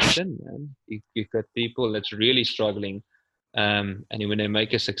 man. You've got people that's really struggling, and when they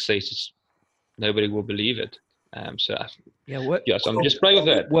make a success, nobody will believe it. So I'm just praying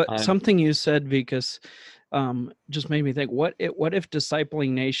with that. Something you said, Vikas, just made me think, what if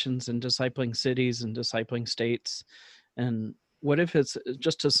discipling nations and discipling cities and discipling states, and what if it's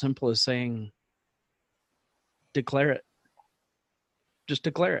just as simple as saying, declare it. Just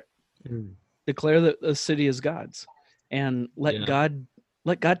declare it. Declare that the city is God's, and let God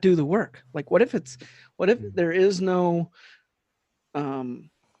do the work. Like, what if there is no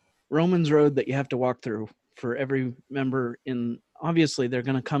Romans road that you have to walk through for every member obviously they're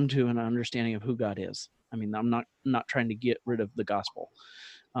going to come to an understanding of who God is. I mean, I'm not trying to get rid of the gospel.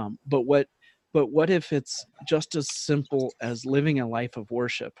 But what if it's just as simple as living a life of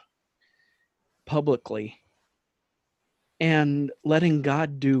worship publicly and letting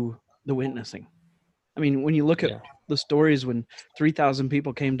God do the witnessing? I mean, when you look at the stories when 3,000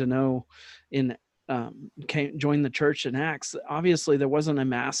 people came to know joined the church in Acts, obviously there wasn't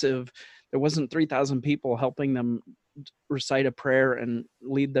 3,000 people helping them recite a prayer and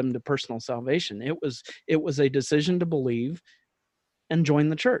lead them to personal salvation. It was a decision to believe and join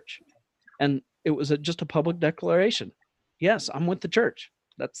the church. And it was just a public declaration. Yes, I'm with the church.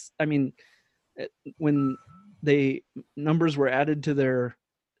 When the numbers were added to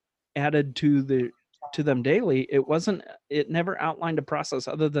them daily, it never outlined a process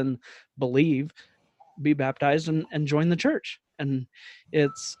other than believe, be baptized, and join the church. And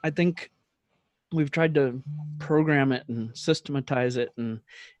I think we've tried to program it and systematize it and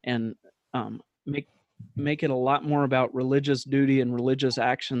make it a lot more about religious duty and religious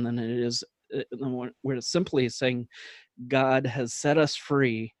action than it is. We're simply saying God has set us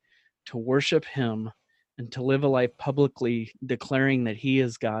free to worship him and to live a life publicly declaring that he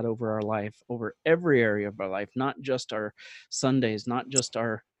is God over our life, over every area of our life, not just our Sundays, not just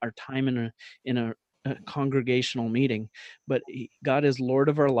our time in a congregational meeting, but God is Lord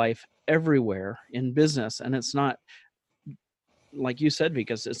of our life everywhere in business. And it's not, like you said,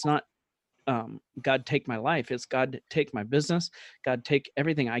 because it's not God take my life, it's God take my business, God take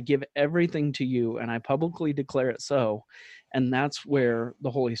everything. I give everything to you and I publicly declare it so. And that's where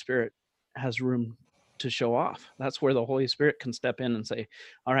the Holy Spirit has room to show off. That's where the Holy Spirit can step in and say,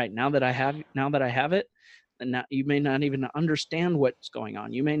 all right, now that I have it, and now you may not even understand what's going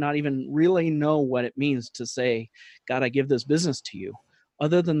on. You may not even really know what it means to say, God, I give this business to you,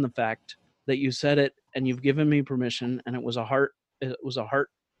 other than the fact that you said it and you've given me permission, and it was a heart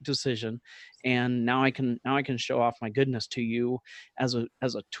decision, and now I can show off my goodness to you as a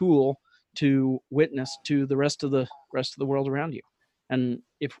tool to witness to the rest of the world around you. And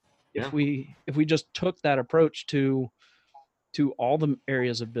if we just took that approach to all the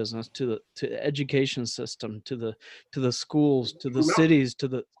areas of business, to the education system, to the schools, to the cities, to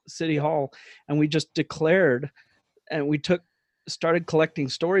the city hall, and we just declared, and we started collecting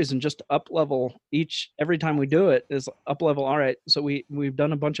stories and just up level every time we do it is up level. All right, so we've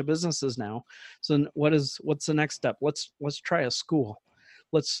done a bunch of businesses now. So what's the next step? Let's try a school.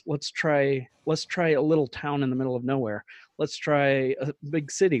 Let's try a little town in the middle of nowhere. Let's try a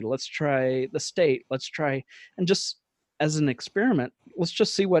big city. Let's try the state. Let's try, and just as an experiment, let's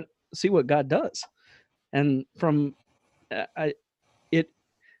just see what God does. And from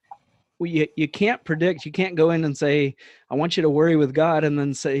you can't predict. You can't go in and say, I want you to worry with God, and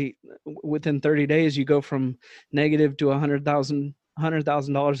then say within 30 days you go from negative to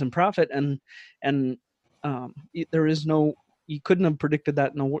 $100,000 in profit, and there is no. You couldn't have predicted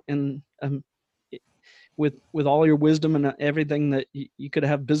that with all your wisdom and everything that you could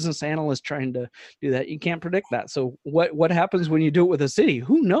have business analysts trying to do that. You can't predict that. So what happens when you do it with a city?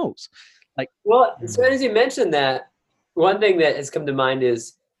 Who knows? Well, as soon as you mentioned that, one thing that has come to mind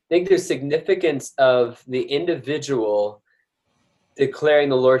is, I think there's significance of the individual declaring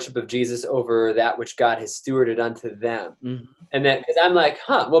the lordship of Jesus over that which God has stewarded unto them. Mm-hmm. And that, because I'm like,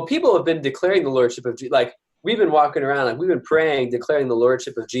 well, people have been declaring the lordship of Jesus. Like, we've been walking around, like, we've been praying, declaring the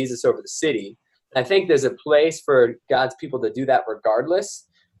lordship of Jesus over the city. I think there's a place for God's people to do that regardless.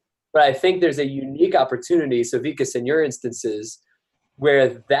 But I think there's a unique opportunity, so Vikas, in your instances,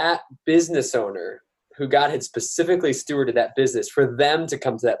 where that business owner who God had specifically stewarded that business, for them to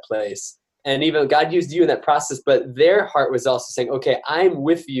come to that place. And even God used you in that process, but their heart was also saying, okay, I'm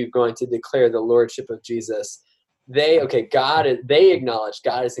with you going to declare the lordship of Jesus. They acknowledge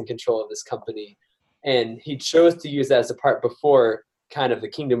God is in control of this company. And he chose to use that as a part before kind of the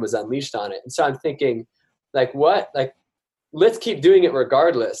kingdom was unleashed on it. And so I'm thinking, let's keep doing it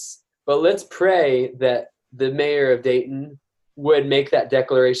regardless, but let's pray that the mayor of Dayton would make that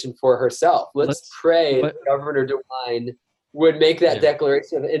declaration for herself. Let's pray that Governor DeWine would make that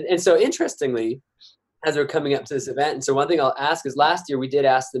declaration. And so interestingly, as we're coming up to this event, and so one thing I'll ask is, last year we did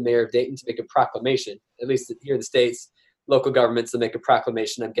ask the mayor of Dayton to make a proclamation, at least here in the States, local governments will make a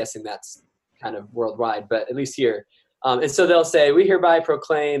proclamation. I'm guessing that's kind of worldwide, but at least here. And so they'll say, we hereby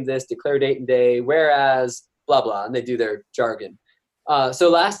proclaim this, declare Dayton Day, whereas blah, blah, and they do their jargon. So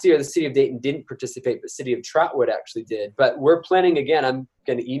last year, the city of Dayton didn't participate, but city of Trotwood actually did. But we're planning again. I'm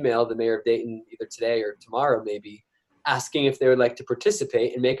going to email the mayor of Dayton either today or tomorrow, maybe, asking if they would like to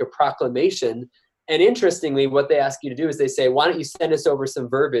participate and make a proclamation. And interestingly, what they ask you to do is they say, why don't you send us over some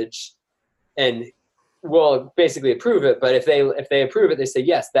verbiage and we'll basically approve it. But if they approve it, they say,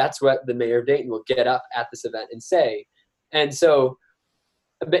 yes, that's what the mayor of Dayton will get up at this event and say. And so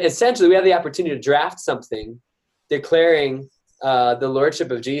essentially, we have the opportunity to draft something declaring the lordship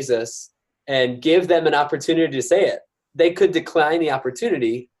of Jesus and give them an opportunity to say it. They could decline the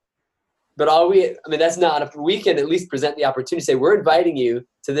opportunity, but that's not, we can at least present the opportunity to say, we're inviting you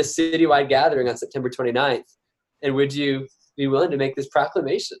to this citywide gathering on September 29th. And would you be willing to make this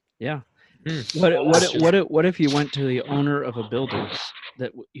proclamation? Yeah. What if you went to the owner of a building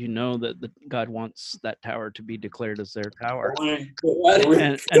that that God wants that tower to be declared as their tower,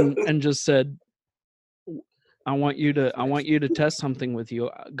 and just said, I want you to test something with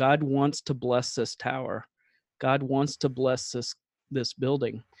you. God wants to bless this tower. God wants to bless this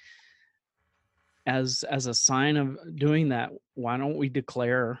building. As a sign of doing that, why don't we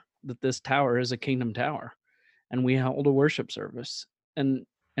declare that this tower is a kingdom tower, and we hold a worship service, and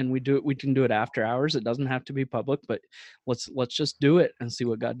we do it. We can do it after hours. It doesn't have to be public, but let's just do it and see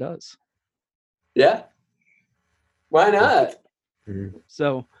what God does. Yeah, why not?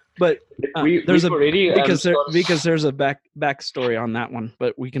 So, but there's because there's a backstory on that one,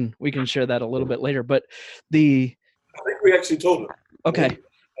 but we can share that a little bit later. But I think we actually told him. Okay. I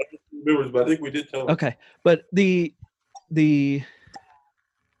don't remember, but I think we did tell him. Okay, but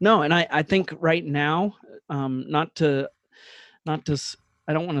no, and I think right now, not to.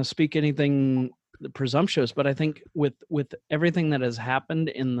 I don't want to speak anything presumptuous, but I think with everything that has happened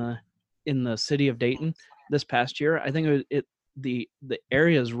in the city of Dayton this past year, I think the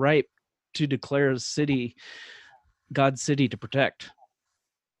area is ripe to declare God's city to protect,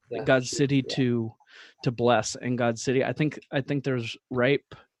 God's city to bless, and God's city. I think there's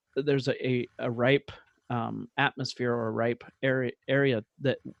a ripe atmosphere or a ripe area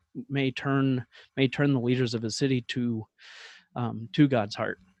that may turn the leaders of a city to God's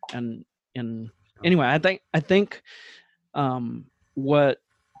heart. And anyway, I think what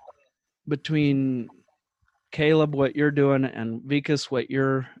between Caleb, what you're doing, and Vikas, what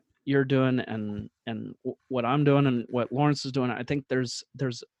you're doing, and what I'm doing, and what Lawrence is doing, I think there's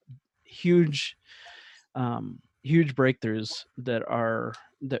huge breakthroughs that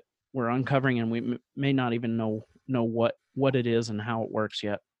we're uncovering, and we may not even know what it is and how it works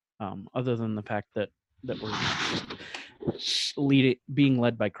yet, other than the fact that we're being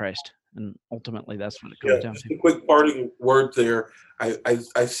led by Christ, and ultimately that's what it comes down to. A quick parting word there. I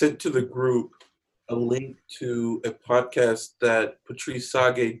sent to the group a link to a podcast that Patrice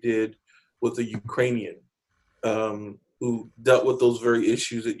Sage did with a Ukrainian who dealt with those very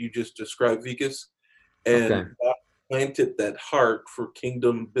issues that you just described, Vikas, and planted that heart for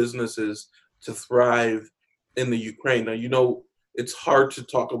kingdom businesses to thrive in the Ukraine. Now, it's hard to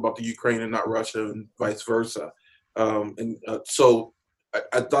talk about the Ukraine and not Russia, and vice versa. So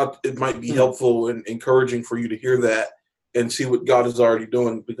I thought it might be helpful and encouraging for you to hear that and see what God is already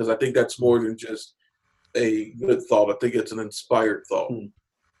doing, because I think that's more than just a good thought. I think it's an inspired thought.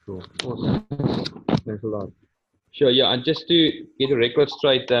 Cool. Awesome. Thanks a lot. Sure, yeah, and just to get the record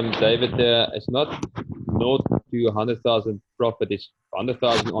straight, David, it's not 0 to 100,000 profit, it's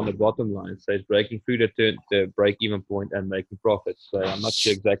 100,000 on the bottom line. So it's breaking through the break-even point and making profits. So I'm not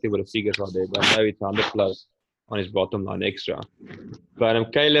sure exactly what the figures are there, but I know it's 100 plus on his bottom line extra.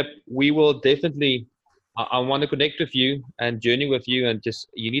 But Caleb, we will definitely, I want to connect with you and journey with you, and just,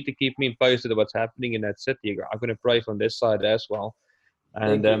 you need to keep me posted of what's happening in that city. I'm going to pray from this side as well.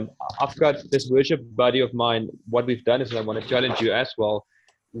 And I've got this worship buddy of mine. What we've done is, and I want to challenge you as well,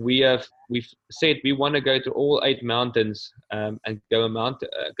 we've said we want to go to all 8 mountains and go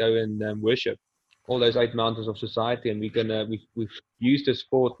and worship all those 8 mountains of society. And we've used the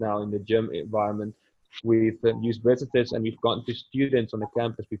sport now in the gym environment. We've used visitors, and we've gotten to students on the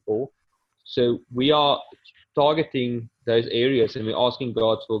campus before. So we are targeting those areas, and we're asking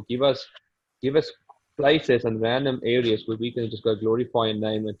God to give us places and random areas where we can just go glorify your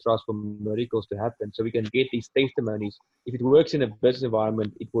name and trust for miracles to happen, so we can get these testimonies. If it works in a business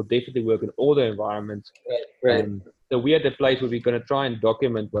environment, it will definitely work in all the environments. Right. So we are the place where we're going to try and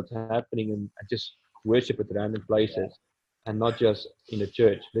document what's happening and just worship at random places, and not just in the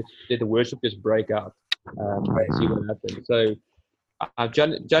church. Let the worship just break out and see what happens. So I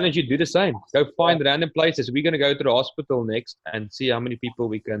challenge you to do the same. Go find random places. We're going to go to the hospital next and see how many people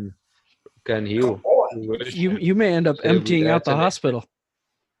we can heal. You may end up emptying out the hospital.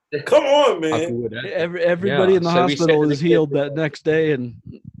 Come on, man. Everybody in the hospital is healed that next day, and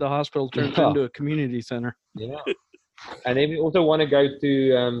the hospital turns into a community center. Yeah. And then we also want to go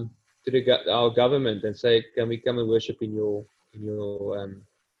to our government and say, can we come and worship in your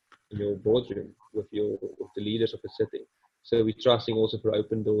boardroom with the leaders of the city? So we're trusting also for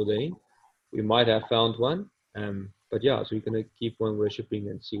open door there. We might have found one, but yeah, so we're going to keep on worshiping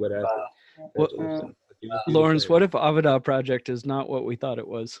and see what happens. Awesome. Lawrence, what if Avada Project is not what we thought it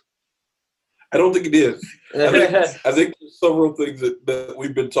was? I don't think it is. I think there's several things that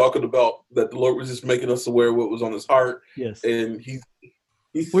we've been talking about that the Lord was just making us aware of what was on his heart. Yes. And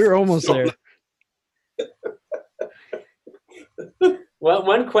we're almost there. Well,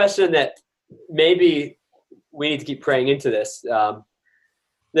 one question that maybe we need to keep praying into this, that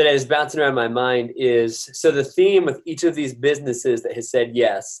is bouncing around my mind is, so the theme with each of these businesses that has said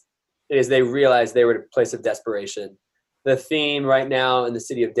yes is they realized they were at a place of desperation. The theme right now in the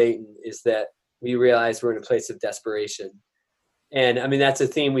city of Dayton is that we realize we're in a place of desperation. And I mean, that's a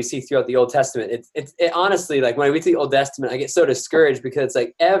theme we see throughout the Old Testament. It honestly, like when I read the Old Testament, I get so discouraged because it's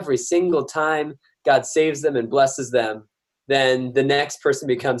like every single time God saves them and blesses them, then the next person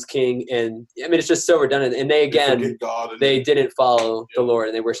becomes king. And I mean, it's just so redundant. And they didn't follow the Lord,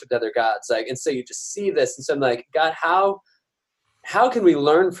 and they worshiped other gods. Like, and so you just see this. And so I'm like, God, how can we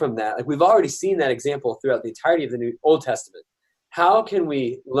learn from that? Like, we've already seen that example throughout the entirety of the New Old Testament. How can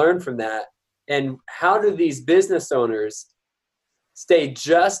we learn from that? And how do these business owners stay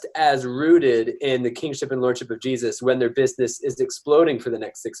just as rooted in the kingship and lordship of Jesus when their business is exploding for the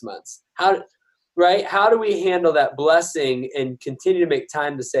next 6 months? How do we handle that blessing and continue to make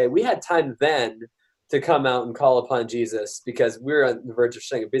time to say, we had time then to come out and call upon Jesus because we're on the verge of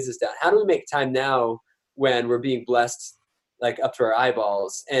shutting a business down? How do we make time now when we're being blessed like up to our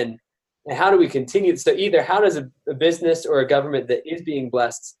eyeballs? And how do we continue? So either how does a business or a government that is being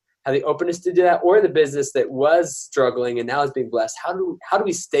blessed have the openness to do that, or the business that was struggling and now is being blessed? How do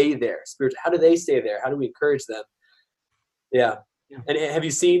we stay there spiritually? How do they stay there? How do we encourage them? Yeah. And have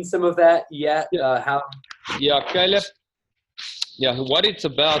you seen some of that yet? How? Yeah, Caleb. Yeah, what it's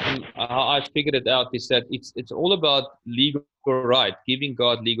about and how I figured it out is that it's all about legal right, giving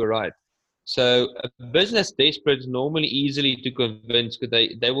God legal right. So a business desperate is normally easily to convince because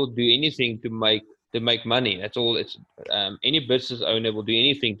they will do anything to make money. That's all. It's any business owner will do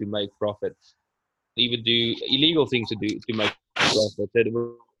anything to make profit, even do illegal things to make profit.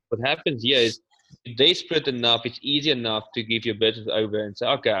 So what happens here is you're desperate enough, it's easy enough to give your business over and say,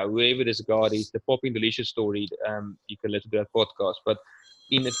 okay, whoever this God is, the Popping Delicious story, you can listen to that podcast. But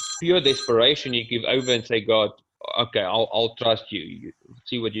in a pure desperation, you give over and say, God, okay, I'll trust you. You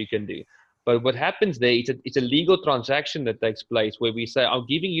see what you can do. But what happens there, it's a legal transaction that takes place where we say, I'm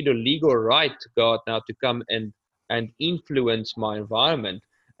giving you the legal right, God, now to come and influence my environment.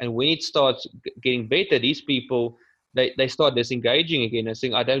 And when it starts getting better, these people, they start disengaging again and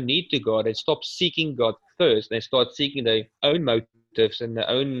saying, I don't need to God. They stop seeking God first. They start seeking their own motives and their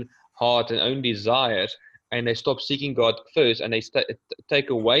own heart and own desires. And they stop seeking God first, and they take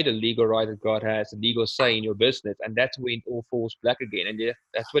away the legal right that God has, the legal say in your business. And that's when it all falls black again. And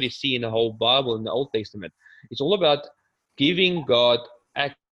that's what you see in the whole Bible, in the Old Testament. It's all about giving God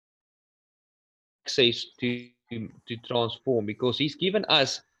access to transform, because he's given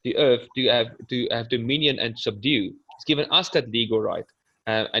us the earth to have dominion and subdue. He's given us that legal right,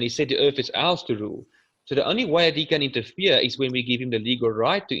 and he said the earth is ours to rule. So the only way that he can interfere is when we give him the legal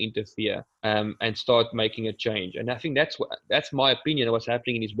right to interfere, and start making a change. And I think that's my opinion of what's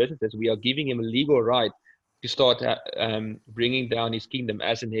happening in his businesses. We are giving him a legal right to start bringing down his kingdom,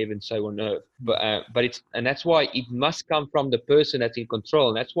 as in heaven, so on earth. But that's why it must come from the person that's in control.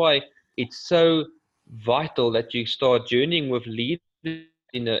 And that's why it's so vital that you start journeying with leaders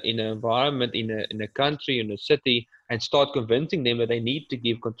in an environment, in a country, in a city, and start convincing them that they need to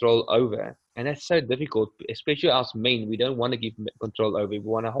give control over. And that's so difficult, especially us men. We don't want to give control over it. We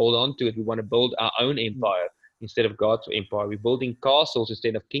want to hold on to it. We want to build our own empire instead of God's empire. We're building castles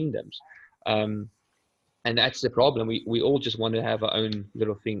instead of kingdoms. And that's the problem. We all just want to have our own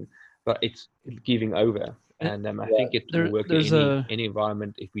little thing, but it's giving over. And I think it will work in any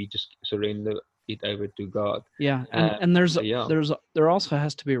environment if we just surrender it over to God. Yeah, and there also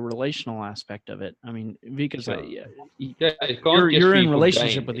has to be a relational aspect of it. I mean, because you're in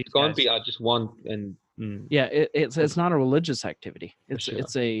relationship with these guys. It can't be I just want and yeah, it's not a religious activity.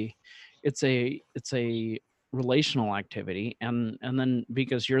 It's a relational activity, and then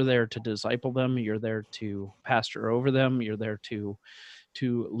because you're there to disciple them, you're there to pastor over them, you're there to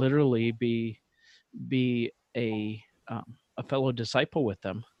literally be a fellow disciple with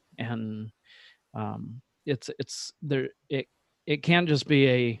them. And it's there. It can't just be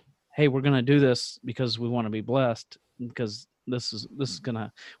a, hey, we're going to do this because we want to be blessed, because this is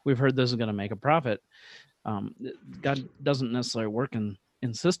gonna, we've heard this is going to make a profit. God doesn't necessarily work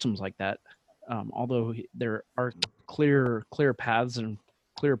in systems like that. Although there are clear paths and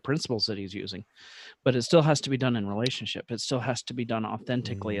clear principles that he's using, but it still has to be done in relationship. It still has to be done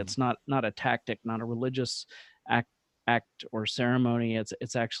authentically. It's not a tactic, not a religious act or ceremony.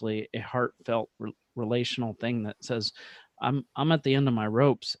 It's actually a heartfelt relational thing that says, I'm at the end of my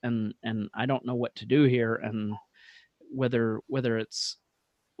ropes, and I don't know what to do here. And whether it's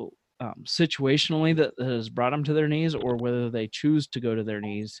situationally that has brought them to their knees, or whether they choose to go to their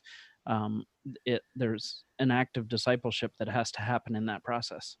knees, there's an act of discipleship that has to happen in that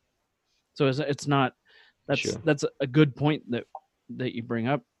process. So it's not, that's a good point that you bring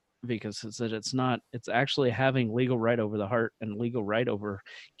up, because it's that it's actually having legal right over the heart, and legal right over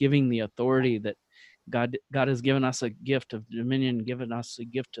giving the authority that God has given us, a gift of dominion, given us a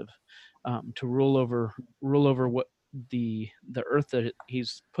gift of to rule over what the earth that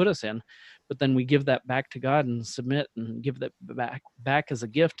he's put us in. But then we give that back to God and submit and give that back as a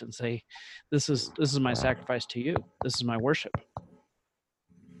gift and say, this is my sacrifice to you. This is my worship.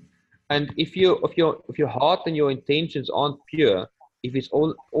 And if your heart and your intentions aren't pure, if it's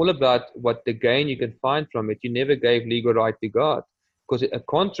all about what the gain you can find from it, you never gave legal right to God, because a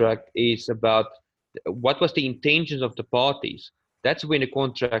contract is about what was the intentions of the parties. That's when a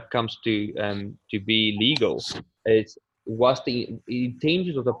contract comes to be legal. It was the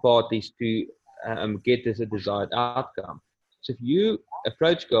intentions of the parties to get this a desired outcome. So if you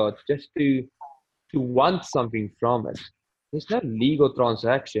approach God just to want something from it, there's no legal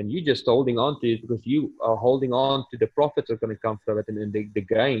transaction. You're just holding on to it because you are holding on to the profits that are going to come from it, and the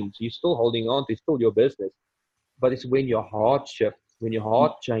gains. You're still holding on to, it's still your business. But it's when your heart shifts, when your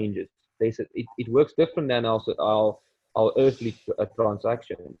heart changes. It works different than also our earthly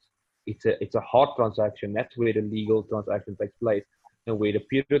transactions. It's a heart transaction. That's where the legal transaction takes place, and where the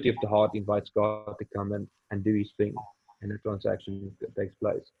purity of the heart invites God to come and do his thing. and a transaction takes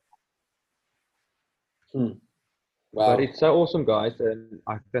place. Wow. But it's so awesome, guys, and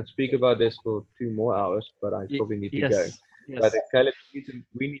I can speak about this for 2 more hours, but I probably need to go. Yes. But Caleb,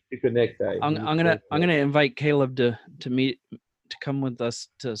 we need to connect. I'm gonna invite Caleb to come with us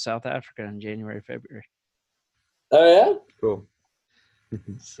to South Africa in January, February. Oh yeah. Cool.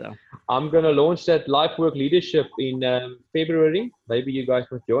 So I'm gonna launch that Life Work Leadership in February. Maybe you guys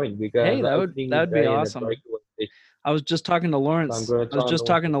would join. We got hey, that would be awesome. I was just talking to Lawrence. I was just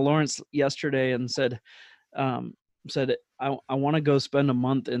talking to Lawrence yesterday and said I want to go spend a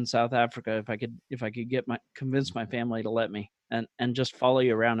month in South Africa if I could convince my family to let me and just follow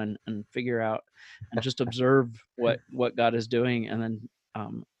you around and figure out and just observe what God is doing and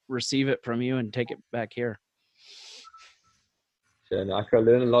then receive it from you and take it back here. And I can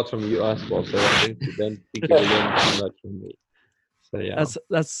learn a lot from you as well. So I don't think you will learn too much from me. So yeah,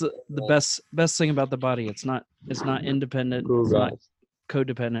 that's the best thing about the body. It's not independent. Cool, it's guys. not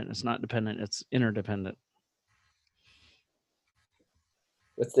codependent. It's not dependent. It's interdependent.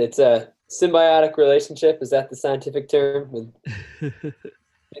 It's a symbiotic relationship. Is that the scientific term?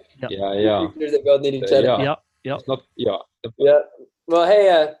 Yeah. Creatures that both need each other. Yep. It's not, yeah. Well,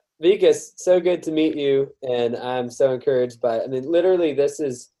 hey, Vikas, so good to meet you, and I'm so encouraged by it. I mean, literally, this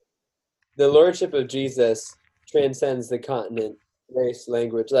is the lordship of Jesus transcends the continent, race,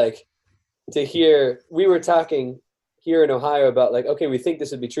 language. Like, to hear, we were talking here in Ohio about like, okay, we think this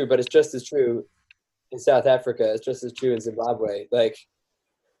would be true, but it's just as true in South Africa. It's just as true in Zimbabwe. Like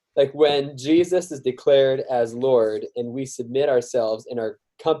when Jesus is declared as Lord and we submit ourselves in our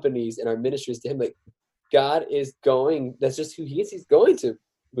companies and our ministries to him, like God is going, that's just who he is. He's going to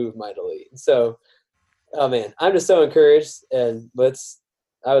move mightily. So, oh man, I'm just so encouraged, and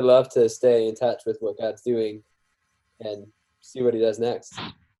I would love to stay in touch with what God's doing and see what he does next.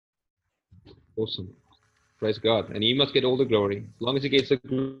 Awesome. Praise God. And he must get all the glory. As long as he gets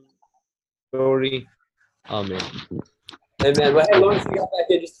the glory, amen. Amen. Well, hey, Lawrence, you got back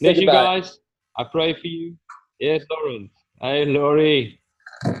in just to Bless say you goodbye. guys. I pray for you. Yes, Lawrence. Hey, Laurie.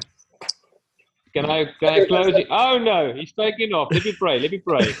 Can I close it? Oh no, he's taking off. Let me pray.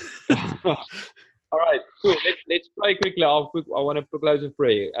 All right, cool. Let's pray quickly. I want to close in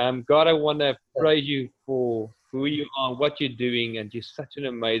prayer. God, I want to praise you for who you are, what you're doing, and you're such an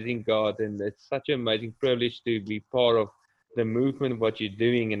amazing God, and it's such an amazing privilege to be part of the movement of what you're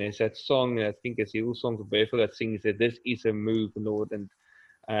doing. And there's that song, I think it's the old song of Bethel that sings that this is a move, Lord, and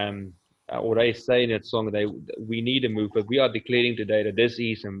or they say in that song we need a move, but we are declaring today that this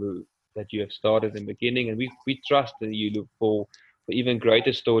is a move that you have started in the beginning, and we trust in you, Lord, for even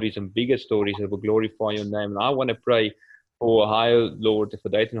greater stories and bigger stories that will glorify your name. And I want to pray for Ohio, Lord, for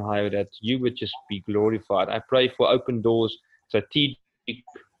Dayton, Ohio, that you would just be glorified. I pray for open doors, strategic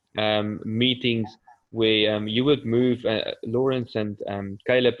meetings where you would move Lawrence and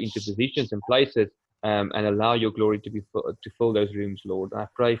Caleb into positions and places and allow your glory to fill those rooms, Lord. I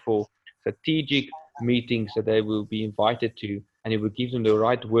pray for strategic meetings that they will be invited to, and it will give them the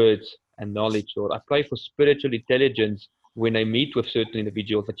right words and knowledge, Lord. I pray for spiritual intelligence when they meet with certain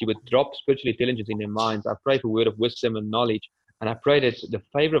individuals, that you would drop spiritual intelligence in their minds. I pray for word of wisdom and knowledge, and I pray that the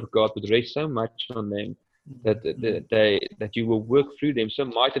favor of God would rest so much on them that you will work through them so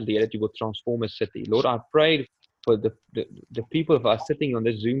mightily that you will transform a city. Lord, I pray for the people of us sitting on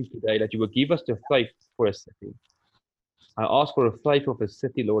this Zoom today, that you will give us the faith for a city. I ask for a faith of a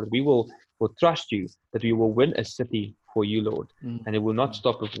city, Lord. We will trust you that we will win a city for you, Lord. And it will not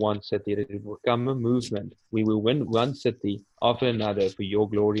stop with one city. It will become a movement. We will win one city after another for your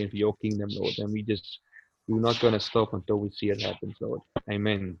glory and for your kingdom, Lord. And we're not going to stop until we see it happen, Lord.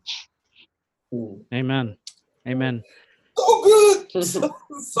 Amen. Amen. So good. So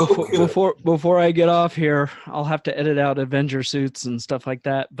good. Before I get off here, I'll have to edit out Avenger suits and stuff like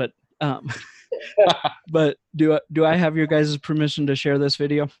that. But but do I have your guys' permission to share this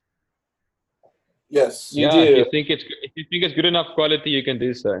video? Yes, you do. If you think it's good enough quality, you can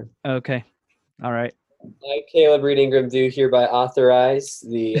do so. Okay. All right. I, Caleb Reed Ingram, do hereby authorize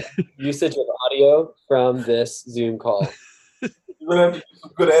the usage of audio from this Zoom call. you're gonna have to do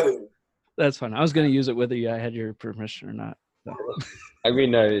some good editing. That's fine. I was going to use it whether I had your permission or not. So. I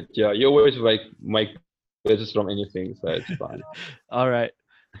mean, you always make business from anything, so it's fine. All right.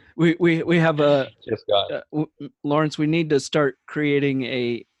 We have Just guys. Lawrence, we need to start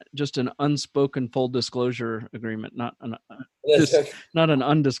creating just an unspoken full disclosure agreement, not an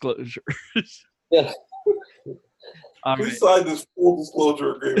undisclosure. Yeah. All We right. signed this full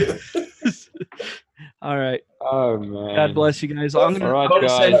disclosure agreement. All right. Oh man. God bless you guys. All right,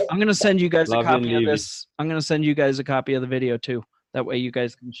 guys. I'm gonna send you guys a Love copy and of leave it. this. I'm gonna send you guys a copy of the video too. That way you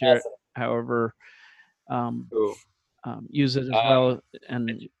guys can share it Awesome. however. Cool. use it as well.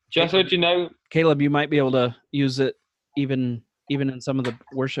 And just so that you know, Caleb, you might be able to use it even in some of the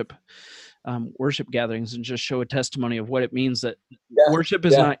worship gatherings, and just show a testimony of what it means that worship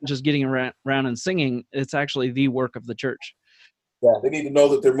is not just getting around and singing. It's actually the work of the church. Yeah, they need to know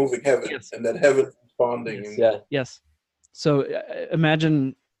that they're moving heaven, and that heaven is responding. Yes. So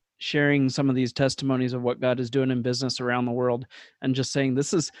imagine sharing some of these testimonies of what God is doing in business around the world, and just saying,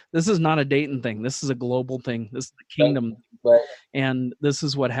 this is not a Dayton thing. This is a global thing. This is the kingdom. Right. And this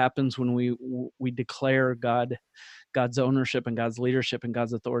is what happens when we declare God's ownership and God's leadership and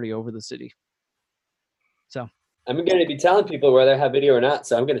God's authority over the city. So I'm going to be telling people whether I have video or not.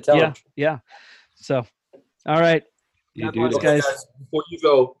 So I'm going to tell them. Yeah. So, all right. God bless, guys. Before you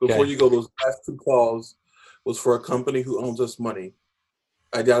go, those last 2 calls was for a company who owns us money.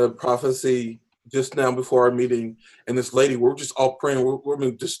 I got a prophecy just now before our meeting, and this lady, we're just all praying.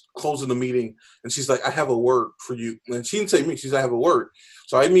 We're just closing the meeting, and she's like, "I have a word for you." And she didn't say me. She said, "I have a word."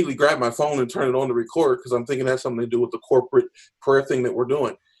 So I immediately grabbed my phone and turned it on to record, because I'm thinking it has something to do with the corporate prayer thing that we're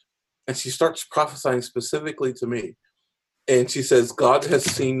doing. And she starts prophesying specifically to me. And she says, "God has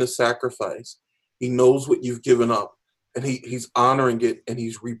seen the sacrifice. He knows what you've given up, and he's honoring it, and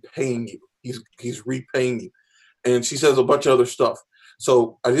he's repaying you. He's repaying you." And she says a bunch of other stuff.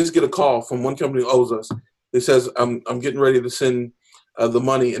 So I just get a call from one company who owes us. It says, I'm getting ready to send the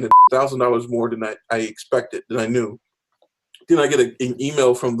money, and it's $1,000 more than I expected, than I knew. Then I get an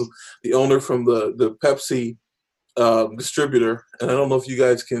email from the owner from the Pepsi distributor, and I don't know if you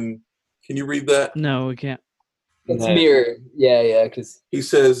guys can you read that? No, we can't. It's mirror. Yeah. Because he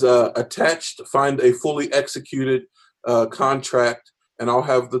says, attached, find a fully executed contract, and I'll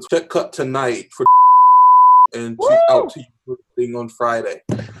have the check cut tonight for and out to you thing on Friday.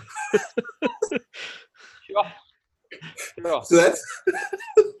 Sure. So that's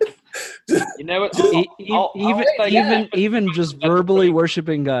You know what? Even just verbally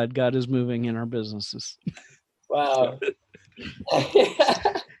worshiping God is moving in our businesses. wow.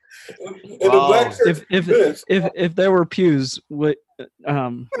 If there were pews,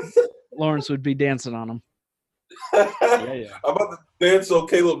 Lawrence would be dancing on them. I'm about to dance on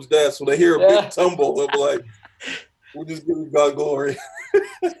Caleb's desk when they hear a big tumble. They'll be like, "We're just giving God glory."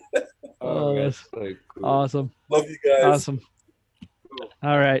 Oh, that's so cool. Awesome. Love you guys. Awesome. Cool.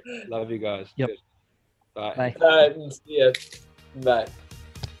 All right. Love you guys. Yep. Good. Bye. Bye. See ya. Bye.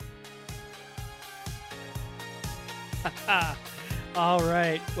 All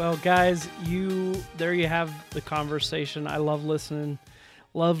right. Well, guys, there you have the conversation. I love listening.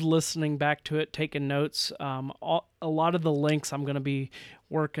 Loved listening back to it, taking notes. A lot of the links I'm going to be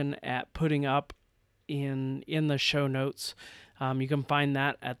working at putting up in the show notes. You can find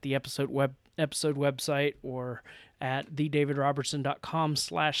that at the episode website, or at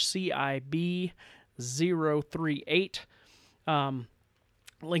thedavidrobertson.com/CIB038.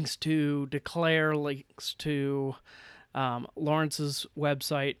 Links to Declare, links to Lawrence's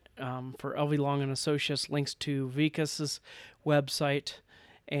website for LV Long and Associates, links to Vicas's website,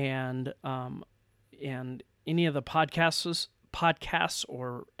 and any of the podcasts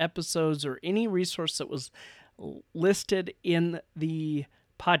or episodes, or any resource that was listed in the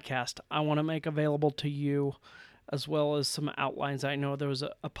podcast, I want to make available to you, as well as some outlines. I know there was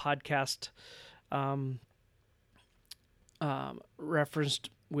a podcast referenced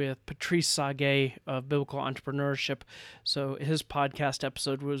with Patrice Sage of Biblical Entrepreneurship. So his podcast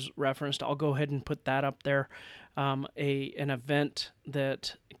episode was referenced. I'll go ahead and put that up there. An event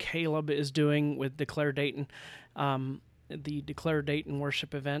that Caleb is doing with Declare Dayton, the Declare Dayton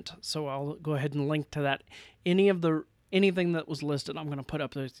worship event. So I'll go ahead and link to that. Anything that was listed, I'm going to put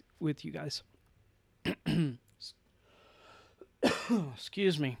up with you guys.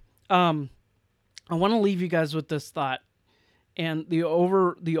 Excuse me. I want to leave you guys with this thought. And the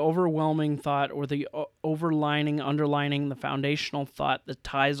overwhelming thought, or the underlining, the foundational thought that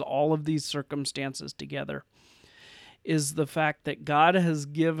ties all of these circumstances together, is the fact that God has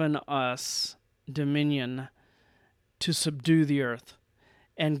given us dominion to subdue the earth.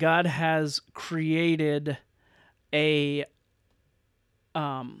 And God has created given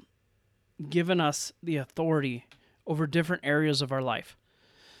us the authority over different areas of our life,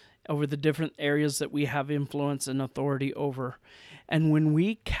 over the different areas that we have influence and authority over. And when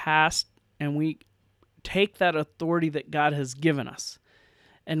we cast and we take that authority that God has given us,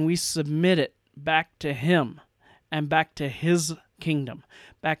 and we submit it back to Him and back to His kingdom,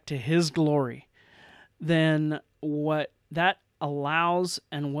 back to His glory, then what that allows,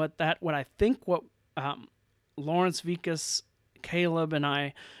 and what I think Lawrence, Vicas, Caleb, and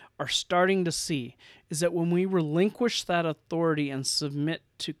I are starting to see, is that when we relinquish that authority and submit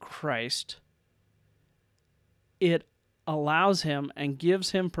to Christ, it allows him and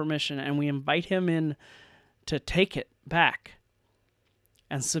gives him permission, and we invite him in to take it back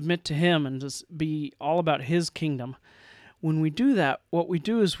and submit to him and just be all about his kingdom. When we do that, what we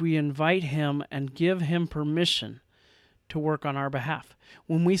do is we invite him and give him permission to work on our behalf.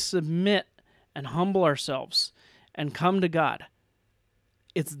 When we submit and humble ourselves and come to God,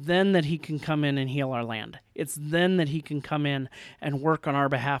 it's then that he can come in and heal our land. It's then that he can come in and work on our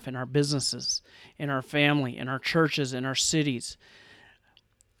behalf in our businesses, in our family, in our churches, in our cities.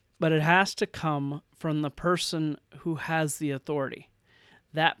 But it has to come from the person who has the authority.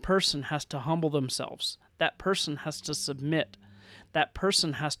 That person has to humble themselves. That person has to submit. That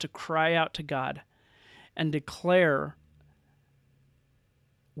person has to cry out to God and declare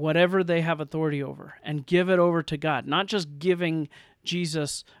whatever they have authority over and give it over to God. Not just giving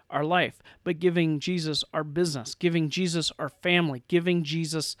Jesus our life, but giving Jesus our business, giving Jesus our family, giving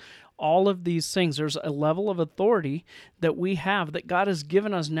Jesus all of these things. There's a level of authority that we have that God has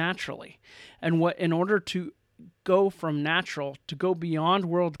given us naturally. And in order to go from natural to go beyond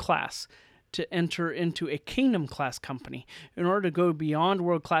world class, to enter into a kingdom class company, in order to go beyond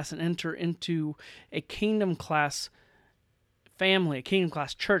world class and enter into a kingdom class family, a kingdom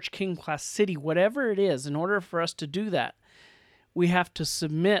class church, kingdom class city, whatever it is, in order for us to do that, we have to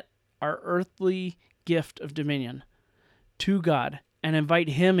submit our earthly gift of dominion to God and invite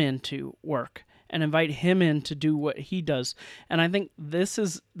him into work and invite him in to do what he does. And I think this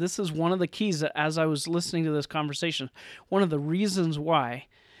is one of the keys that, as I was listening to this conversation, one of the reasons why,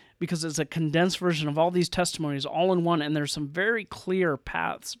 because it's a condensed version of all these testimonies all in one, and there's some very clear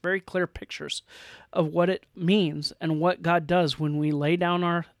paths, very clear pictures of what it means and what God does when we lay down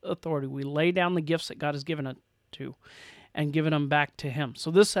our authority, we lay down the gifts that God has given us to, and given them back to him. So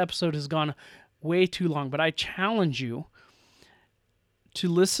this episode has gone way too long, but I challenge you to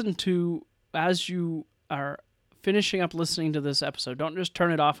listen to, as you are finishing up listening to this episode, don't just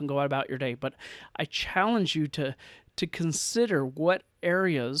turn it off and go about your day, but I challenge you to consider what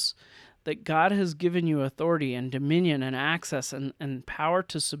areas that God has given you authority and dominion and access and power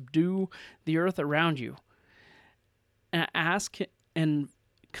to subdue the earth around you. And ask and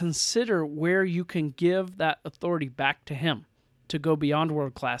consider where you can give that authority back to him to go beyond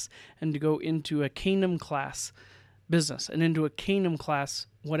world class and to go into a kingdom class business and into a kingdom class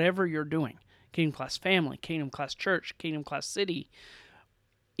whatever you're doing. Kingdom class family, kingdom class church, kingdom class city.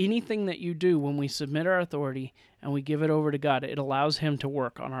 Anything that you do, when we submit our authority and we give it over to God, it allows him to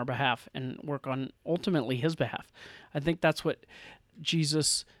work on our behalf and work on ultimately his behalf. I think that's what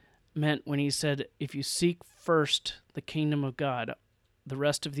Jesus meant when he said, if you seek first the kingdom of God, the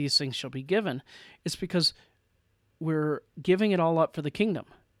rest of these things shall be given. It's because we're giving it all up for the kingdom.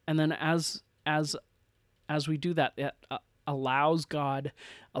 And then as we do that, it allows God,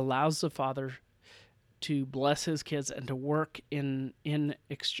 allows the Father to bless his kids and to work in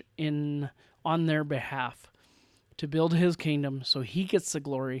on their behalf to build his kingdom so he gets the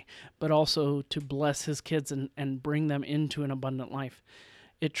glory, but also to bless his kids and bring them into an abundant life.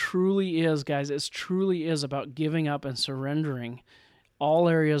 It truly is, guys, it truly is about giving up and surrendering all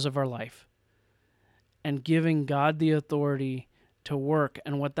areas of our life and giving God the authority to work.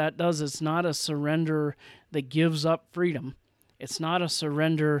 And what that does, it's not a surrender that gives up freedom. It's not a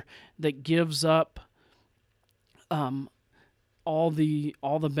surrender that gives up all the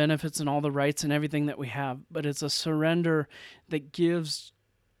benefits and all the rights and everything that we have, but it's a surrender that gives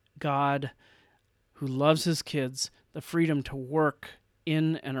God, who loves his kids, the freedom to work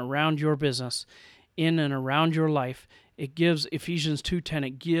in and around your business, in and around your life. It gives, Ephesians 2:10,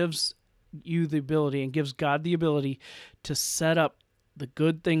 it gives you the ability and gives God the ability to set up the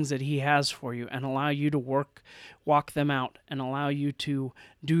good things that he has for you and allow you to walk them out and allow you to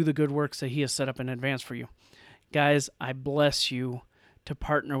do the good works that he has set up in advance for you. Guys, I bless you to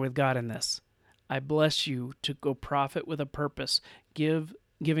partner with God in this. I bless you to go profit with a purpose,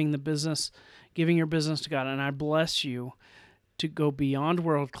 giving your business to God, and I bless you to go beyond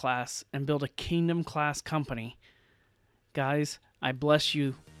world class and build a kingdom class company. Guys, I bless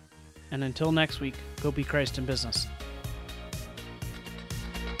you, and until next week, go be Christ in business.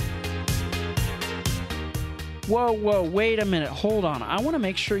 Whoa, wait a minute, hold on. I want to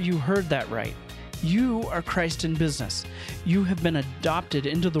make sure you heard that right. You are Christ in business. You have been adopted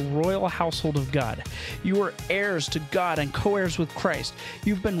into the royal household of God. You are heirs to God and co-heirs with Christ.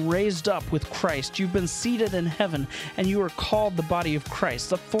 You've been raised up with Christ. You've been seated in heaven, and you are called the body of Christ,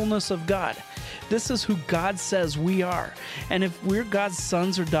 the fullness of God. This is who God says we are. And if we're God's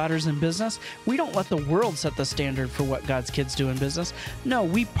sons or daughters in business, we don't let the world set the standard for what God's kids do in business. No,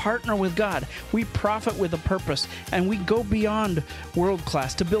 we partner with God. We profit with a purpose, and we go beyond world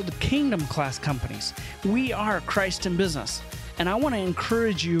class to build kingdom class companies. We are Christ in business. And I want to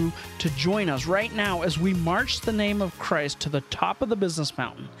encourage you to join us right now as we march the name of Christ to the top of the business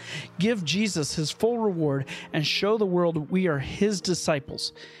mountain. Give Jesus his full reward and show the world we are his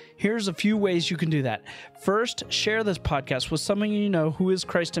disciples. Here's a few ways you can do that. First, share this podcast with someone you know who is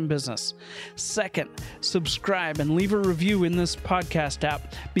Christ in business. Second, subscribe and leave a review in this podcast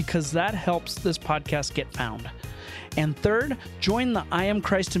app because that helps this podcast get found. And third, join the I Am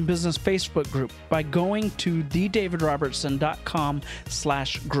Christ in Business Facebook group by going to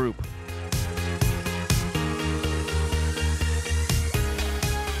thedavidrobertson.com/group.